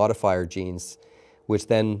deficiency of modifier genes, which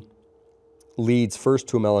then leads first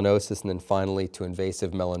to a melanosis and then finally to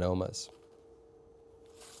invasive melanomas.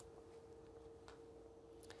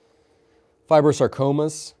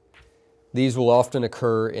 Fibrosarcomas. These will often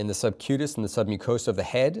occur in the subcutis and the submucosa of the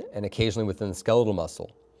head and occasionally within the skeletal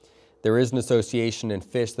muscle. There is an association in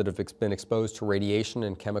fish that have been exposed to radiation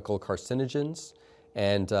and chemical carcinogens,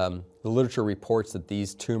 and the literature reports that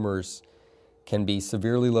these tumors can be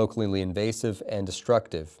severely locally invasive and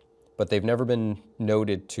destructive, but they've never been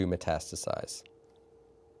noted to metastasize.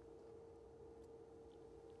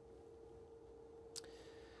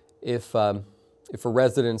 If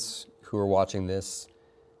residents who are watching this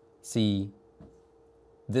see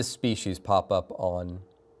this species pop up on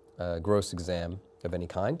a gross exam of any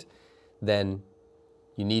kind, then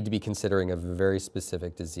you need to be considering a very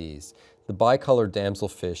specific disease. The bicolored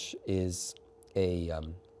damselfish is a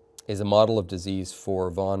model of disease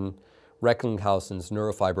for von Recklinghausen's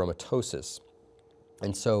neurofibromatosis.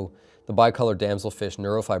 And so the bicolored damselfish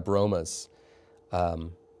neurofibromas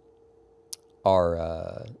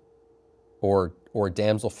or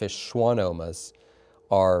damselfish schwannomas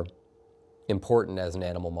are important as an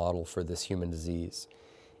animal model for this human disease.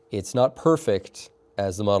 It's not perfect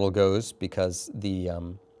as the model goes because the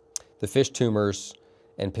fish tumors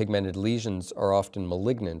and pigmented lesions are often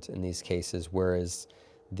malignant in these cases, whereas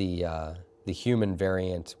the human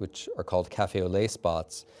variant, which are called café au lait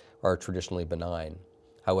spots, are traditionally benign.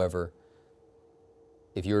 However,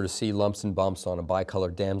 if you were to see lumps and bumps on a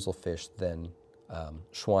bicolored damselfish, then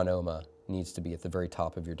schwannoma needs to be at the very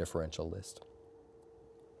top of your differential list.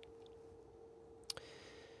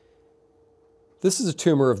 This is a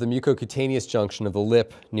tumor of the mucocutaneous junction of the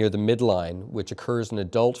lip near the midline, which occurs in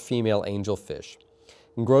adult female angelfish.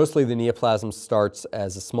 And grossly, the neoplasm starts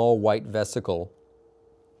as a small white vesicle,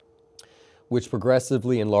 which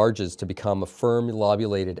progressively enlarges to become a firm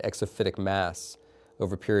lobulated exophytic mass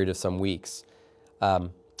over a period of some weeks.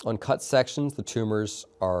 On cut sections, the tumors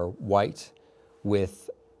are white with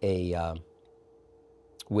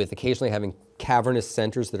occasionally having cavernous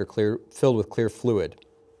centers that are filled with clear fluid.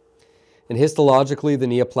 And histologically, the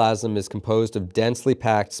neoplasm is composed of densely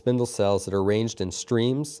packed spindle cells that are arranged in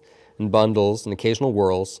streams and bundles and occasional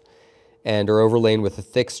whorls and are overlain with a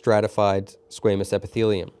thick stratified squamous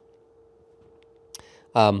epithelium.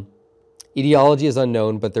 Etiology is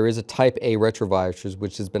unknown, but there is a type A retrovirus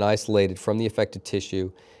which has been isolated from the affected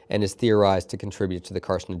tissue and is theorized to contribute to the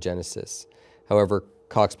carcinogenesis. However,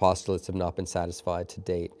 Koch's postulates have not been satisfied to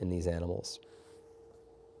date in these animals.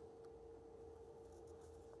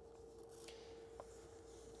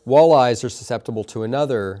 Walleyes are susceptible to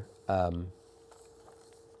another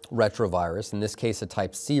retrovirus. In this case, a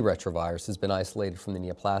type C retrovirus has been isolated from the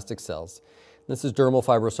neoplastic cells. This is dermal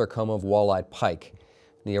fibrosarcoma of wall-eyed pike.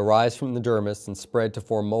 They arise from the dermis and spread to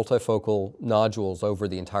form multifocal nodules over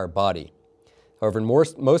the entire body. However, in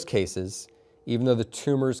most cases, even though the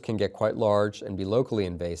tumors can get quite large and be locally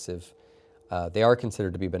invasive, they are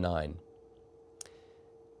considered to be benign.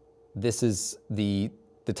 This is the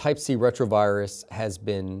type C retrovirus has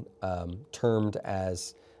been termed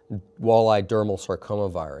as wall-eye dermal sarcoma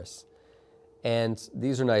virus. And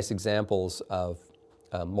these are nice examples of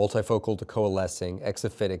multifocal decoalescing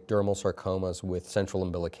exophytic dermal sarcomas with central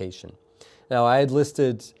umbilication. Now, I had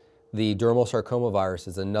listed the dermal sarcoma virus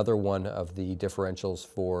as another one of the differentials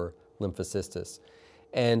for lymphocystis.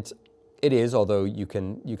 And it is, although you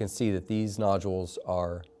can see that these nodules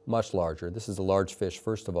are much larger. This is a large fish,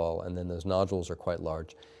 first of all, and then those nodules are quite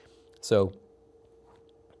large. So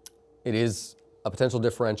it is a potential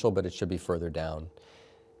differential, but it should be further down.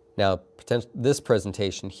 Now, this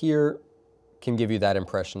presentation here can give you that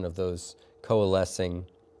impression of those coalescing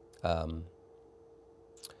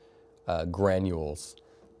granules,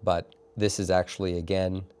 but this is actually,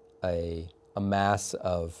 again, a mass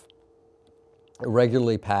of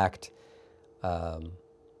irregularly packed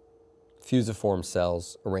fusiform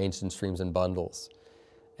cells arranged in streams and bundles.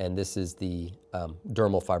 And this is the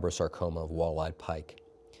dermal fibrosarcoma of wall-eyed pike.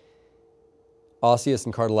 Osseous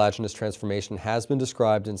and cartilaginous transformation has been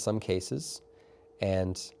described in some cases,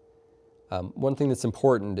 and one thing that's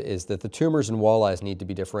important is that the tumors in walleyes need to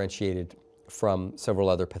be differentiated from several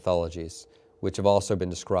other pathologies, which have also been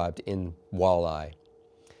described in walleye.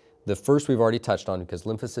 The first we've already touched on, because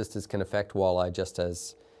lymphocystis can affect walleye just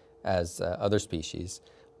as other species,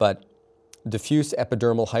 but diffuse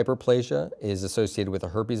epidermal hyperplasia is associated with a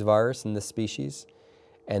herpes virus in this species,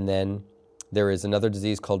 and then there is another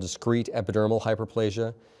disease called discrete epidermal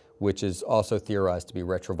hyperplasia, which is also theorized to be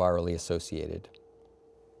retrovirally associated.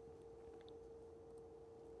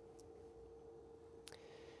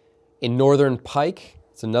 In northern pike,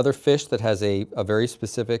 it's another fish that has a very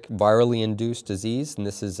specific virally induced disease, and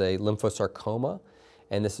this is a lymphosarcoma,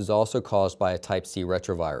 and this is also caused by a type C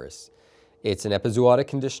retrovirus. It's an epizootic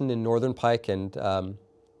condition in northern pike and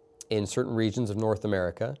in certain regions of North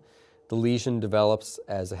America. The lesion develops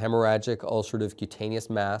as a hemorrhagic ulcerative cutaneous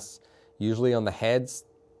mass, usually on the heads,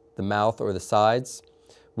 the mouth, or the sides,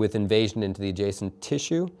 with invasion into the adjacent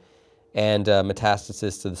tissue and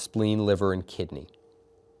metastasis to the spleen, liver, and kidney.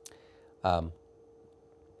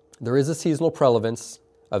 There is a seasonal prevalence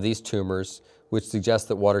of these tumors, which suggests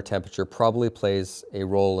that water temperature probably plays a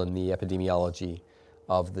role in the epidemiology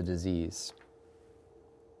of the disease.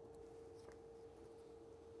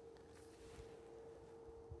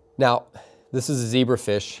 Now, this is a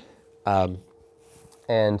zebrafish, and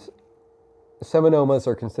seminomas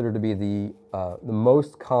are considered to be the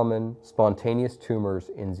most common spontaneous tumors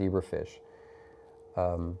in zebrafish.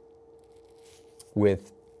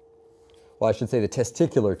 Well, I should say the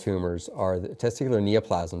testicular tumors the testicular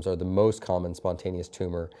neoplasms are the most common spontaneous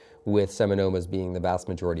tumor, with seminomas being the vast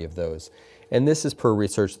majority of those. And this is per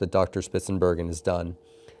research that Dr. Spitzenbergen has done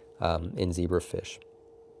in zebrafish.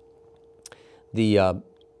 The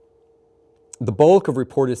bulk of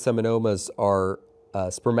reported seminomas are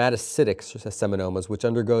spermatocytic seminomas, which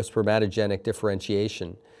undergo spermatogenic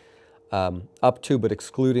differentiation up to but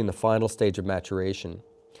excluding the final stage of maturation.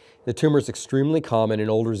 The tumor is extremely common in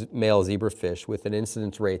older male zebrafish with an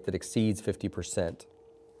incidence rate that exceeds 50%.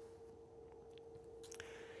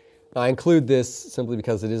 I include this simply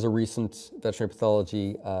because it is a recent veterinary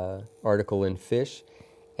pathology article in Fish,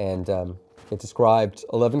 and it described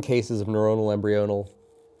 11 cases of neuronal embryonal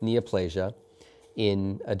neoplasia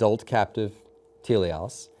in adult captive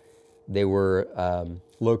teleos. They were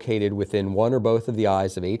located within one or both of the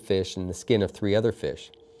eyes of 8 fish and the skin of 3 other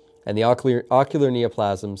fish. And the ocular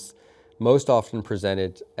neoplasms most often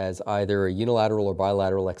presented as either a unilateral or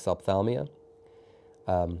bilateral exophthalmia.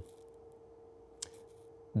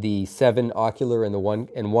 The 7 ocular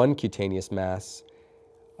and one cutaneous mass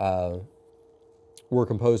were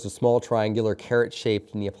composed of small triangular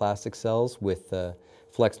carrot-shaped neoplastic cells with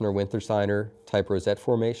Flexner-Wintersteiner type rosette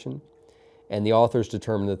formation. And the authors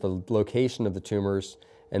determined that the location of the tumors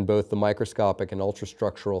and both the microscopic and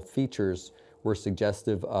ultrastructural features were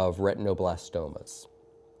suggestive of retinoblastomas.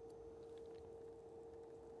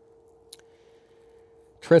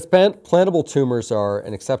 Transplantable tumors are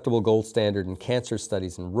an acceptable gold standard in cancer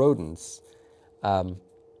studies in rodents,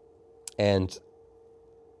 and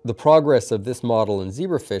the progress of this model in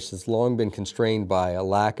zebrafish has long been constrained by a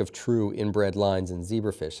lack of true inbred lines in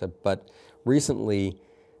zebrafish, but recently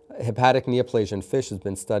hepatic neoplasia in fish has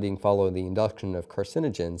been studied following the induction of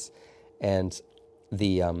carcinogens, and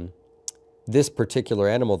this particular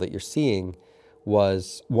animal that you're seeing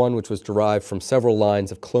was one which was derived from several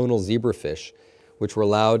lines of clonal zebrafish, which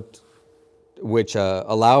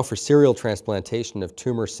allow for serial transplantation of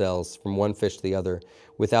tumor cells from one fish to the other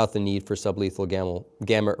without the need for sublethal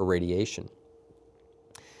gamma irradiation.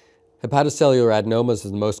 Hepatocellular adenomas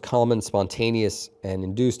is the most common spontaneous and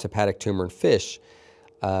induced hepatic tumor in fish,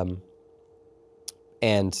 and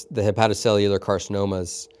the hepatocellular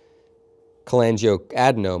carcinomas,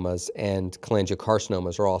 cholangioadenomas, and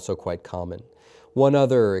cholangiocarcinomas are also quite common. One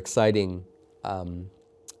other exciting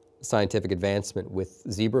scientific advancement with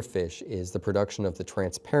zebrafish is the production of the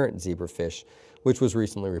transparent zebrafish, which was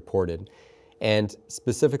recently reported. And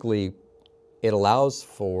specifically, it allows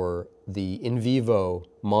for the in vivo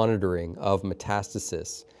monitoring of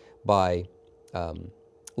metastasis by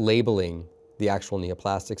labeling the actual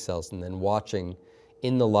neoplastic cells and then watching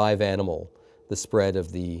in the live animal the spread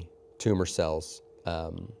of the tumor cells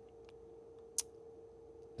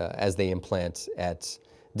as they implant at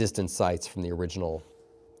distant sites from the original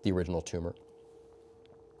tumor.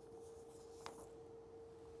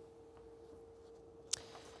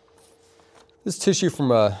 This tissue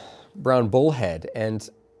from a brown bullhead. And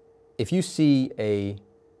if you see a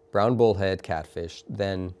brown bullhead catfish,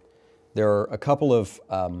 then there are a couple of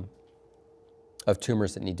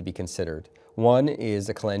tumors that need to be considered. One is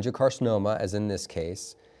a cholangiocarcinoma, as in this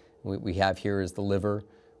case. We have here is the liver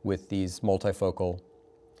with these multifocal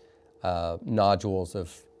nodules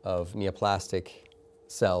of neoplastic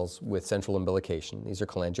cells with central umbilication. These are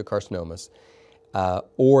cholangiocarcinomas.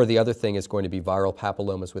 Or the other thing is going to be viral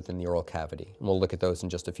papillomas within the oral cavity. And we'll look at those in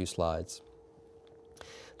just a few slides.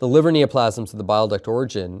 The liver neoplasms of the bile duct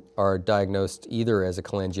origin are diagnosed either as a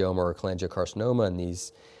cholangioма or a cholangiocarcinoma in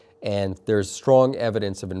these, and there's strong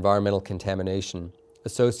evidence of environmental contamination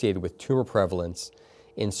associated with tumor prevalence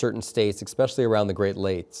in certain states, especially around the Great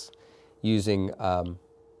Lakes,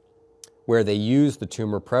 where they use the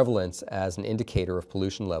tumor prevalence as an indicator of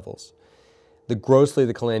pollution levels. The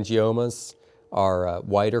cholangiomas are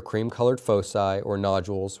white or cream-colored foci or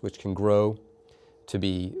nodules which can grow to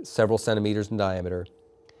be several centimeters in diameter,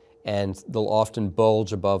 and they'll often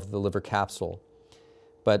bulge above the liver capsule,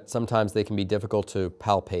 but sometimes they can be difficult to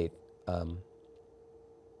palpate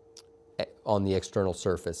on the external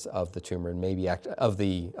surface of the tumor and maybe of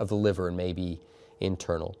the liver and maybe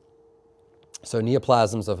internal. So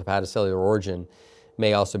neoplasms of hepatocellular origin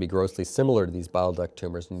may also be grossly similar to these bile duct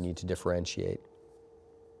tumors, and you need to differentiate.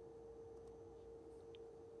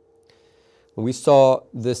 We saw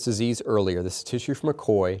this disease earlier. This is tissue from a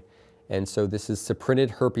koi, and so this is cyprinid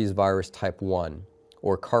herpes virus type 1,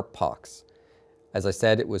 or carp pox. As I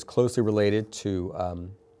said, it was closely related to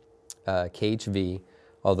KHV,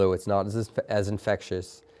 although it's not as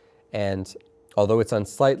infectious, and although it's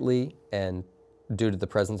unsightly and due to the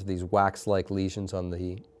presence of these wax-like lesions on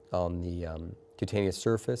the cutaneous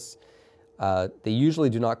surface, they usually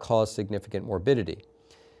do not cause significant morbidity.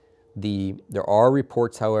 There are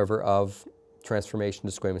reports, however, of transformation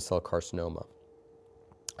to squamous cell carcinoma.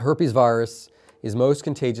 Herpes virus is most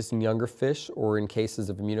contagious in younger fish or in cases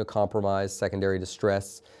of immunocompromise, secondary to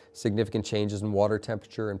stress, significant changes in water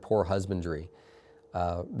temperature, and poor husbandry,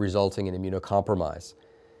 resulting in immunocompromise.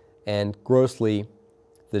 And grossly,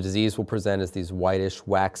 the disease will present as these whitish,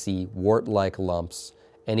 waxy, wart-like lumps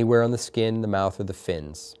anywhere on the skin, the mouth, or the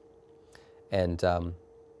fins. And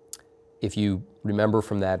if you remember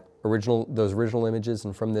from those original images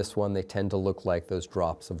and from this one, they tend to look like those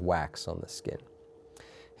drops of wax on the skin.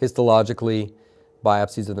 Histologically,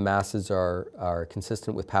 biopsies of the masses are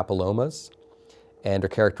consistent with papillomas and are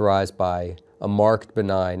characterized by a marked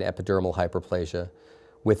benign epidermal hyperplasia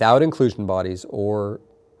without inclusion bodies or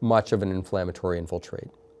much of an inflammatory infiltrate.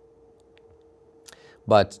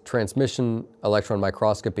 But transmission electron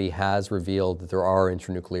microscopy has revealed that there are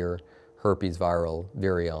intranuclear herpes viral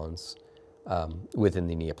virions within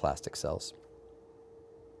the neoplastic cells.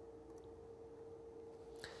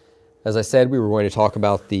 As I said, we were going to talk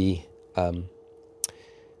about the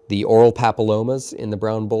oral papillomas in the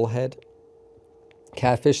brown bullhead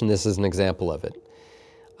catfish, and this is an example of it.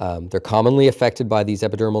 They're commonly affected by these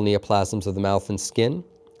epidermal neoplasms of the mouth and skin.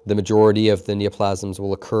 The majority of the neoplasms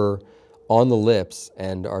will occur on the lips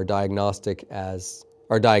and are diagnosable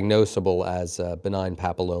as benign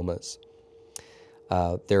papillomas.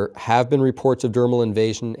 There have been reports of dermal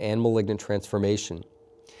invasion and malignant transformation.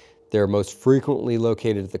 They're most frequently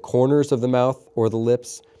located at the corners of the mouth or the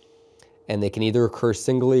lips, and they can either occur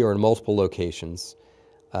singly or in multiple locations.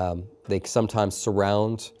 They sometimes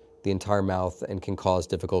surround the entire mouth and can cause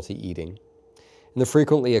difficulty eating. And the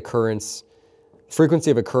frequency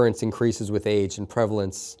of occurrence increases with age, and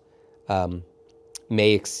prevalence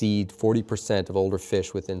may exceed 40% of older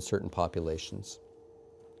fish within certain populations.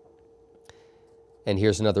 And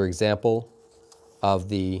here's another example of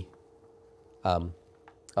these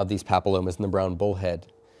papillomas in the brown bullhead.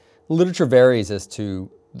 The literature varies as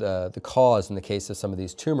to the cause in the case of some of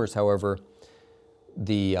these tumors. However,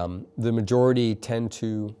 the majority tend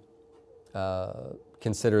to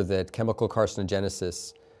consider that chemical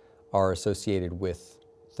carcinogenesis are associated with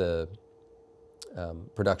the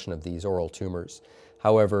production of these oral tumors.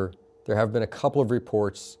 However, there have been a couple of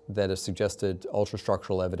reports that have suggested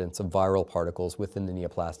ultrastructural evidence of viral particles within the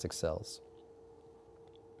neoplastic cells.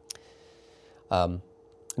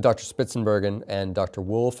 Dr. Spitzenbergen and Dr.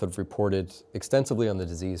 Wolf have reported extensively on the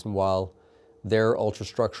disease, and while their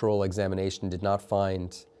ultrastructural examination did not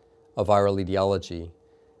find a viral etiology,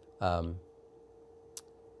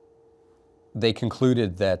 they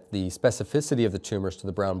concluded that the specificity of the tumors to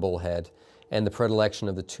the brown bullhead and the predilection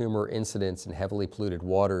of the tumor incidence in heavily polluted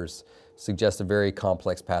waters suggest a very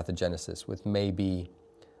complex pathogenesis with maybe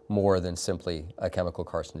more than simply a chemical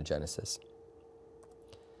carcinogenesis.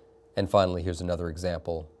 And finally, here's another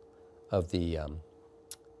example of the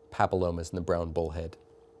papillomas in the brown bullhead.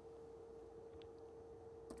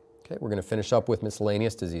 Okay, we're going to finish up with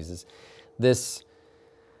miscellaneous diseases. This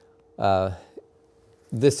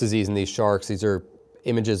disease in these sharks, these are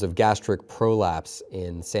images of gastric prolapse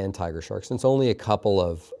in sand tiger sharks. And it's only a couple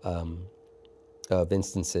of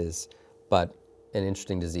instances, but an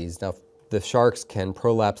interesting disease. Now, the sharks can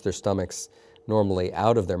prolapse their stomachs normally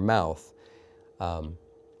out of their mouth,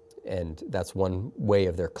 and that's one way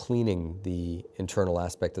of their cleaning the internal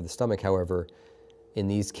aspect of the stomach. However, in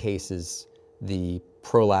these cases, the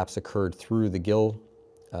prolapse occurred through the gill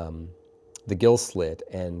slit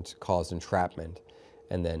and caused entrapment,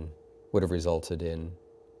 and then would have resulted in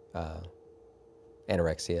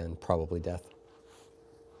anorexia and probably death.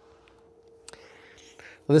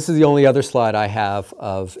 Well, this is the only other slide I have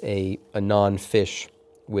of a non-fish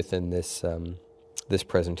within this, this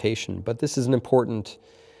presentation, but this is an important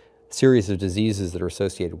series of diseases that are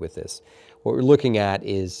associated with this. What we're looking at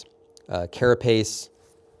is carapace,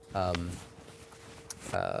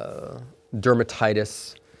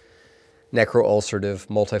 dermatitis, necroulcerative,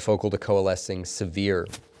 multifocal decoalescing, severe,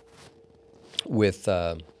 with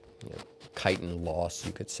chitin loss,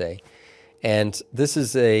 you could say. And this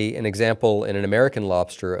is an example in an American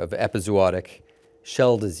lobster of epizootic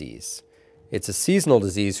shell disease. It's a seasonal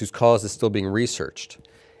disease whose cause is still being researched.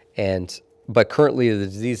 But currently the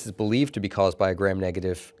disease is believed to be caused by a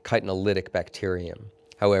gram-negative chitinolytic bacterium.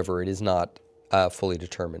 However, it is not fully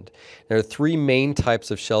determined. There are three main types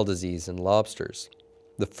of shell disease in lobsters.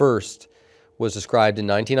 The first was described in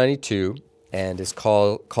 1992 and is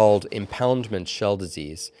called impoundment shell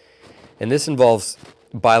disease. And this involves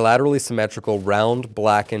bilaterally symmetrical, round,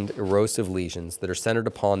 blackened, erosive lesions that are centered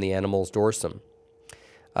upon the animal's dorsum.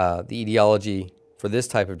 The etiology for this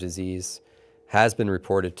type of disease has been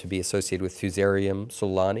reported to be associated with Fusarium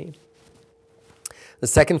solani. The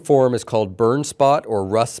second form is called burn spot or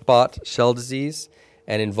rust spot shell disease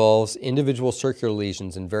and involves individual circular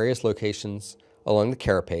lesions in various locations along the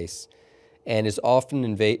carapace and is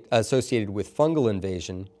often associated with fungal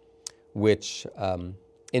invasion,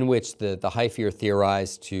 in which the hyphae are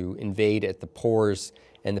theorized to invade at the pores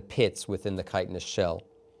and the pits within the chitinous shell.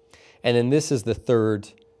 And then this is the third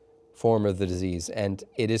form of the disease, and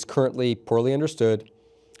it is currently poorly understood,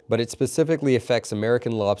 but it specifically affects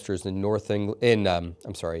American lobsters in in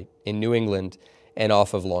New England and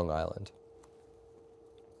off of Long Island.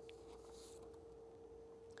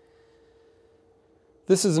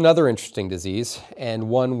 This is another interesting disease, and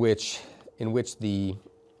one in which the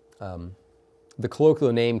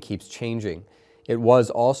colloquial name keeps changing. It was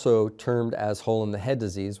also termed as hole in the head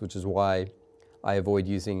disease, which is why I avoid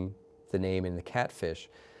using the name in the catfish.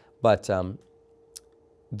 But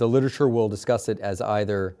the literature will discuss it as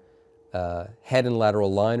either head and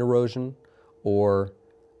lateral line erosion or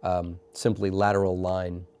simply lateral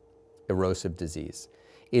line erosive disease.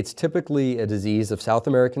 It's typically a disease of South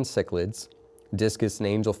American cichlids, discus and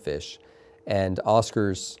angelfish, and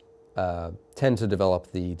Oscars tend to develop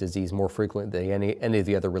the disease more frequently than any of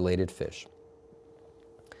the other related fish.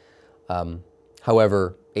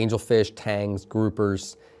 However, angelfish, tangs,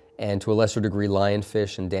 groupers, and to a lesser degree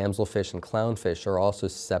lionfish and damselfish and clownfish are also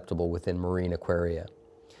susceptible within marine aquaria.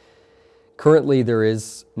 Currently, there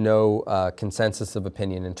is no consensus of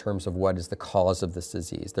opinion in terms of what is the cause of this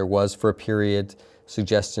disease. There was for a period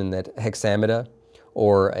suggestion that hexamida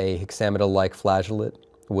or a hexamida-like flagellate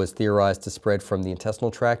was theorized to spread from the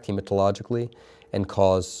intestinal tract hematologically and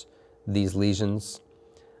cause these lesions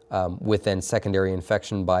with then secondary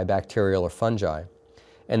infection by bacterial or fungi.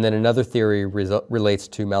 And then another theory relates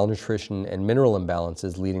to malnutrition and mineral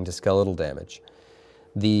imbalances leading to skeletal damage.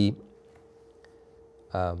 The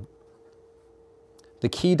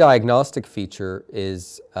key diagnostic feature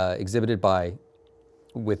is exhibited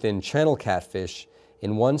within channel catfish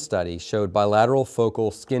in one study showed bilateral focal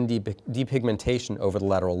skin depigmentation over the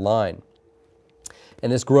lateral line.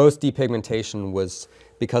 And this gross depigmentation was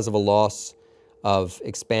because of a loss of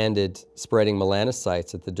expanded spreading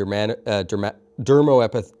melanocytes at the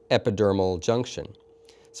dermoepidermal junction,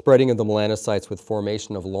 spreading of the melanocytes with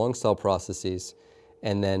formation of long cell processes,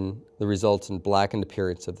 and then the resultant blackened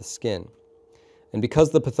appearance of the skin. And because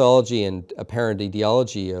the pathology and apparent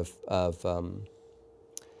etiology of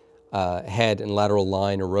head and lateral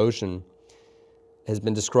line erosion has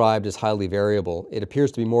been described as highly variable, it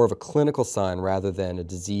appears to be more of a clinical sign rather than a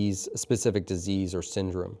specific disease or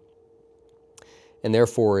syndrome. And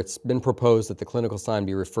therefore, it's been proposed that the clinical sign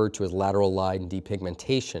be referred to as lateral line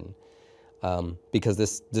depigmentation because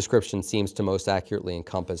this description seems to most accurately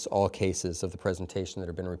encompass all cases of the presentation that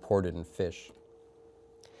have been reported in fish.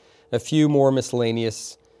 A few more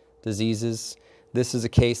miscellaneous diseases. This is a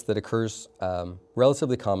case that occurs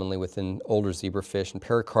relatively commonly within older zebrafish, and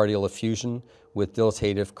pericardial effusion with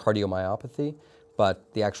dilatative cardiomyopathy,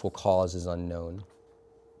 but the actual cause is unknown.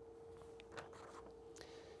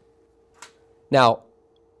 Now,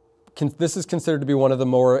 this is considered to be one of the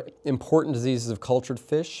more important diseases of cultured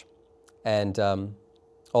fish, and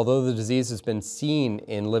although the disease has been seen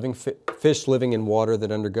in living fish living in water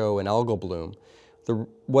that undergo an algal bloom,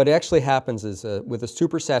 what actually happens is with a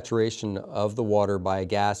supersaturation of the water by a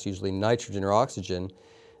gas, usually nitrogen or oxygen,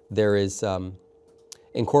 there is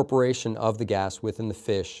incorporation of the gas within the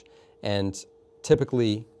fish, and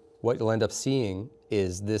typically what you'll end up seeing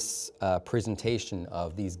is this presentation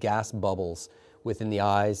of these gas bubbles within the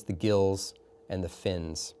eyes, the gills, and the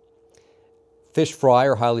fins. Fish fry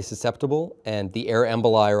are highly susceptible, and the air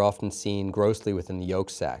emboli are often seen grossly within the yolk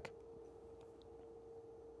sac.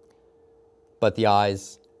 But the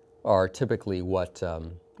eyes are typically what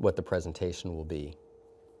the presentation will be.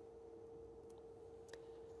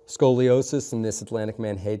 Scoliosis in this Atlantic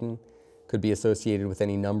menhaden could be associated with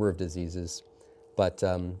any number of diseases, but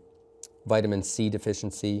vitamin C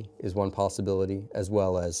deficiency is one possibility, as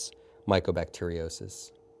well as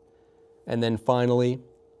mycobacteriosis. And then finally,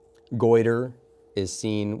 goiter is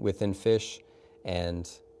seen within fish, and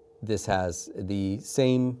this has the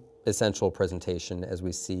same essential presentation as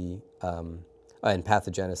we see and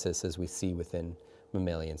pathogenesis as we see within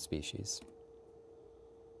mammalian species.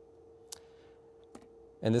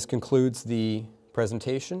 And this concludes the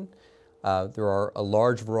presentation. There are a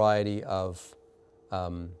large variety of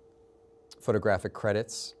photographic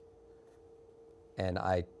credits, and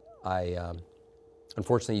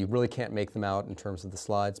unfortunately you really can't make them out in terms of the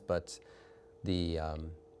slides, but the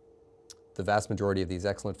vast majority of these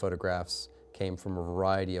excellent photographs came from a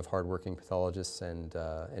variety of hardworking pathologists and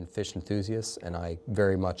fish enthusiasts, and I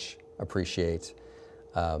very much appreciate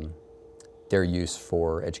their use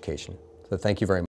for education. So thank you very much.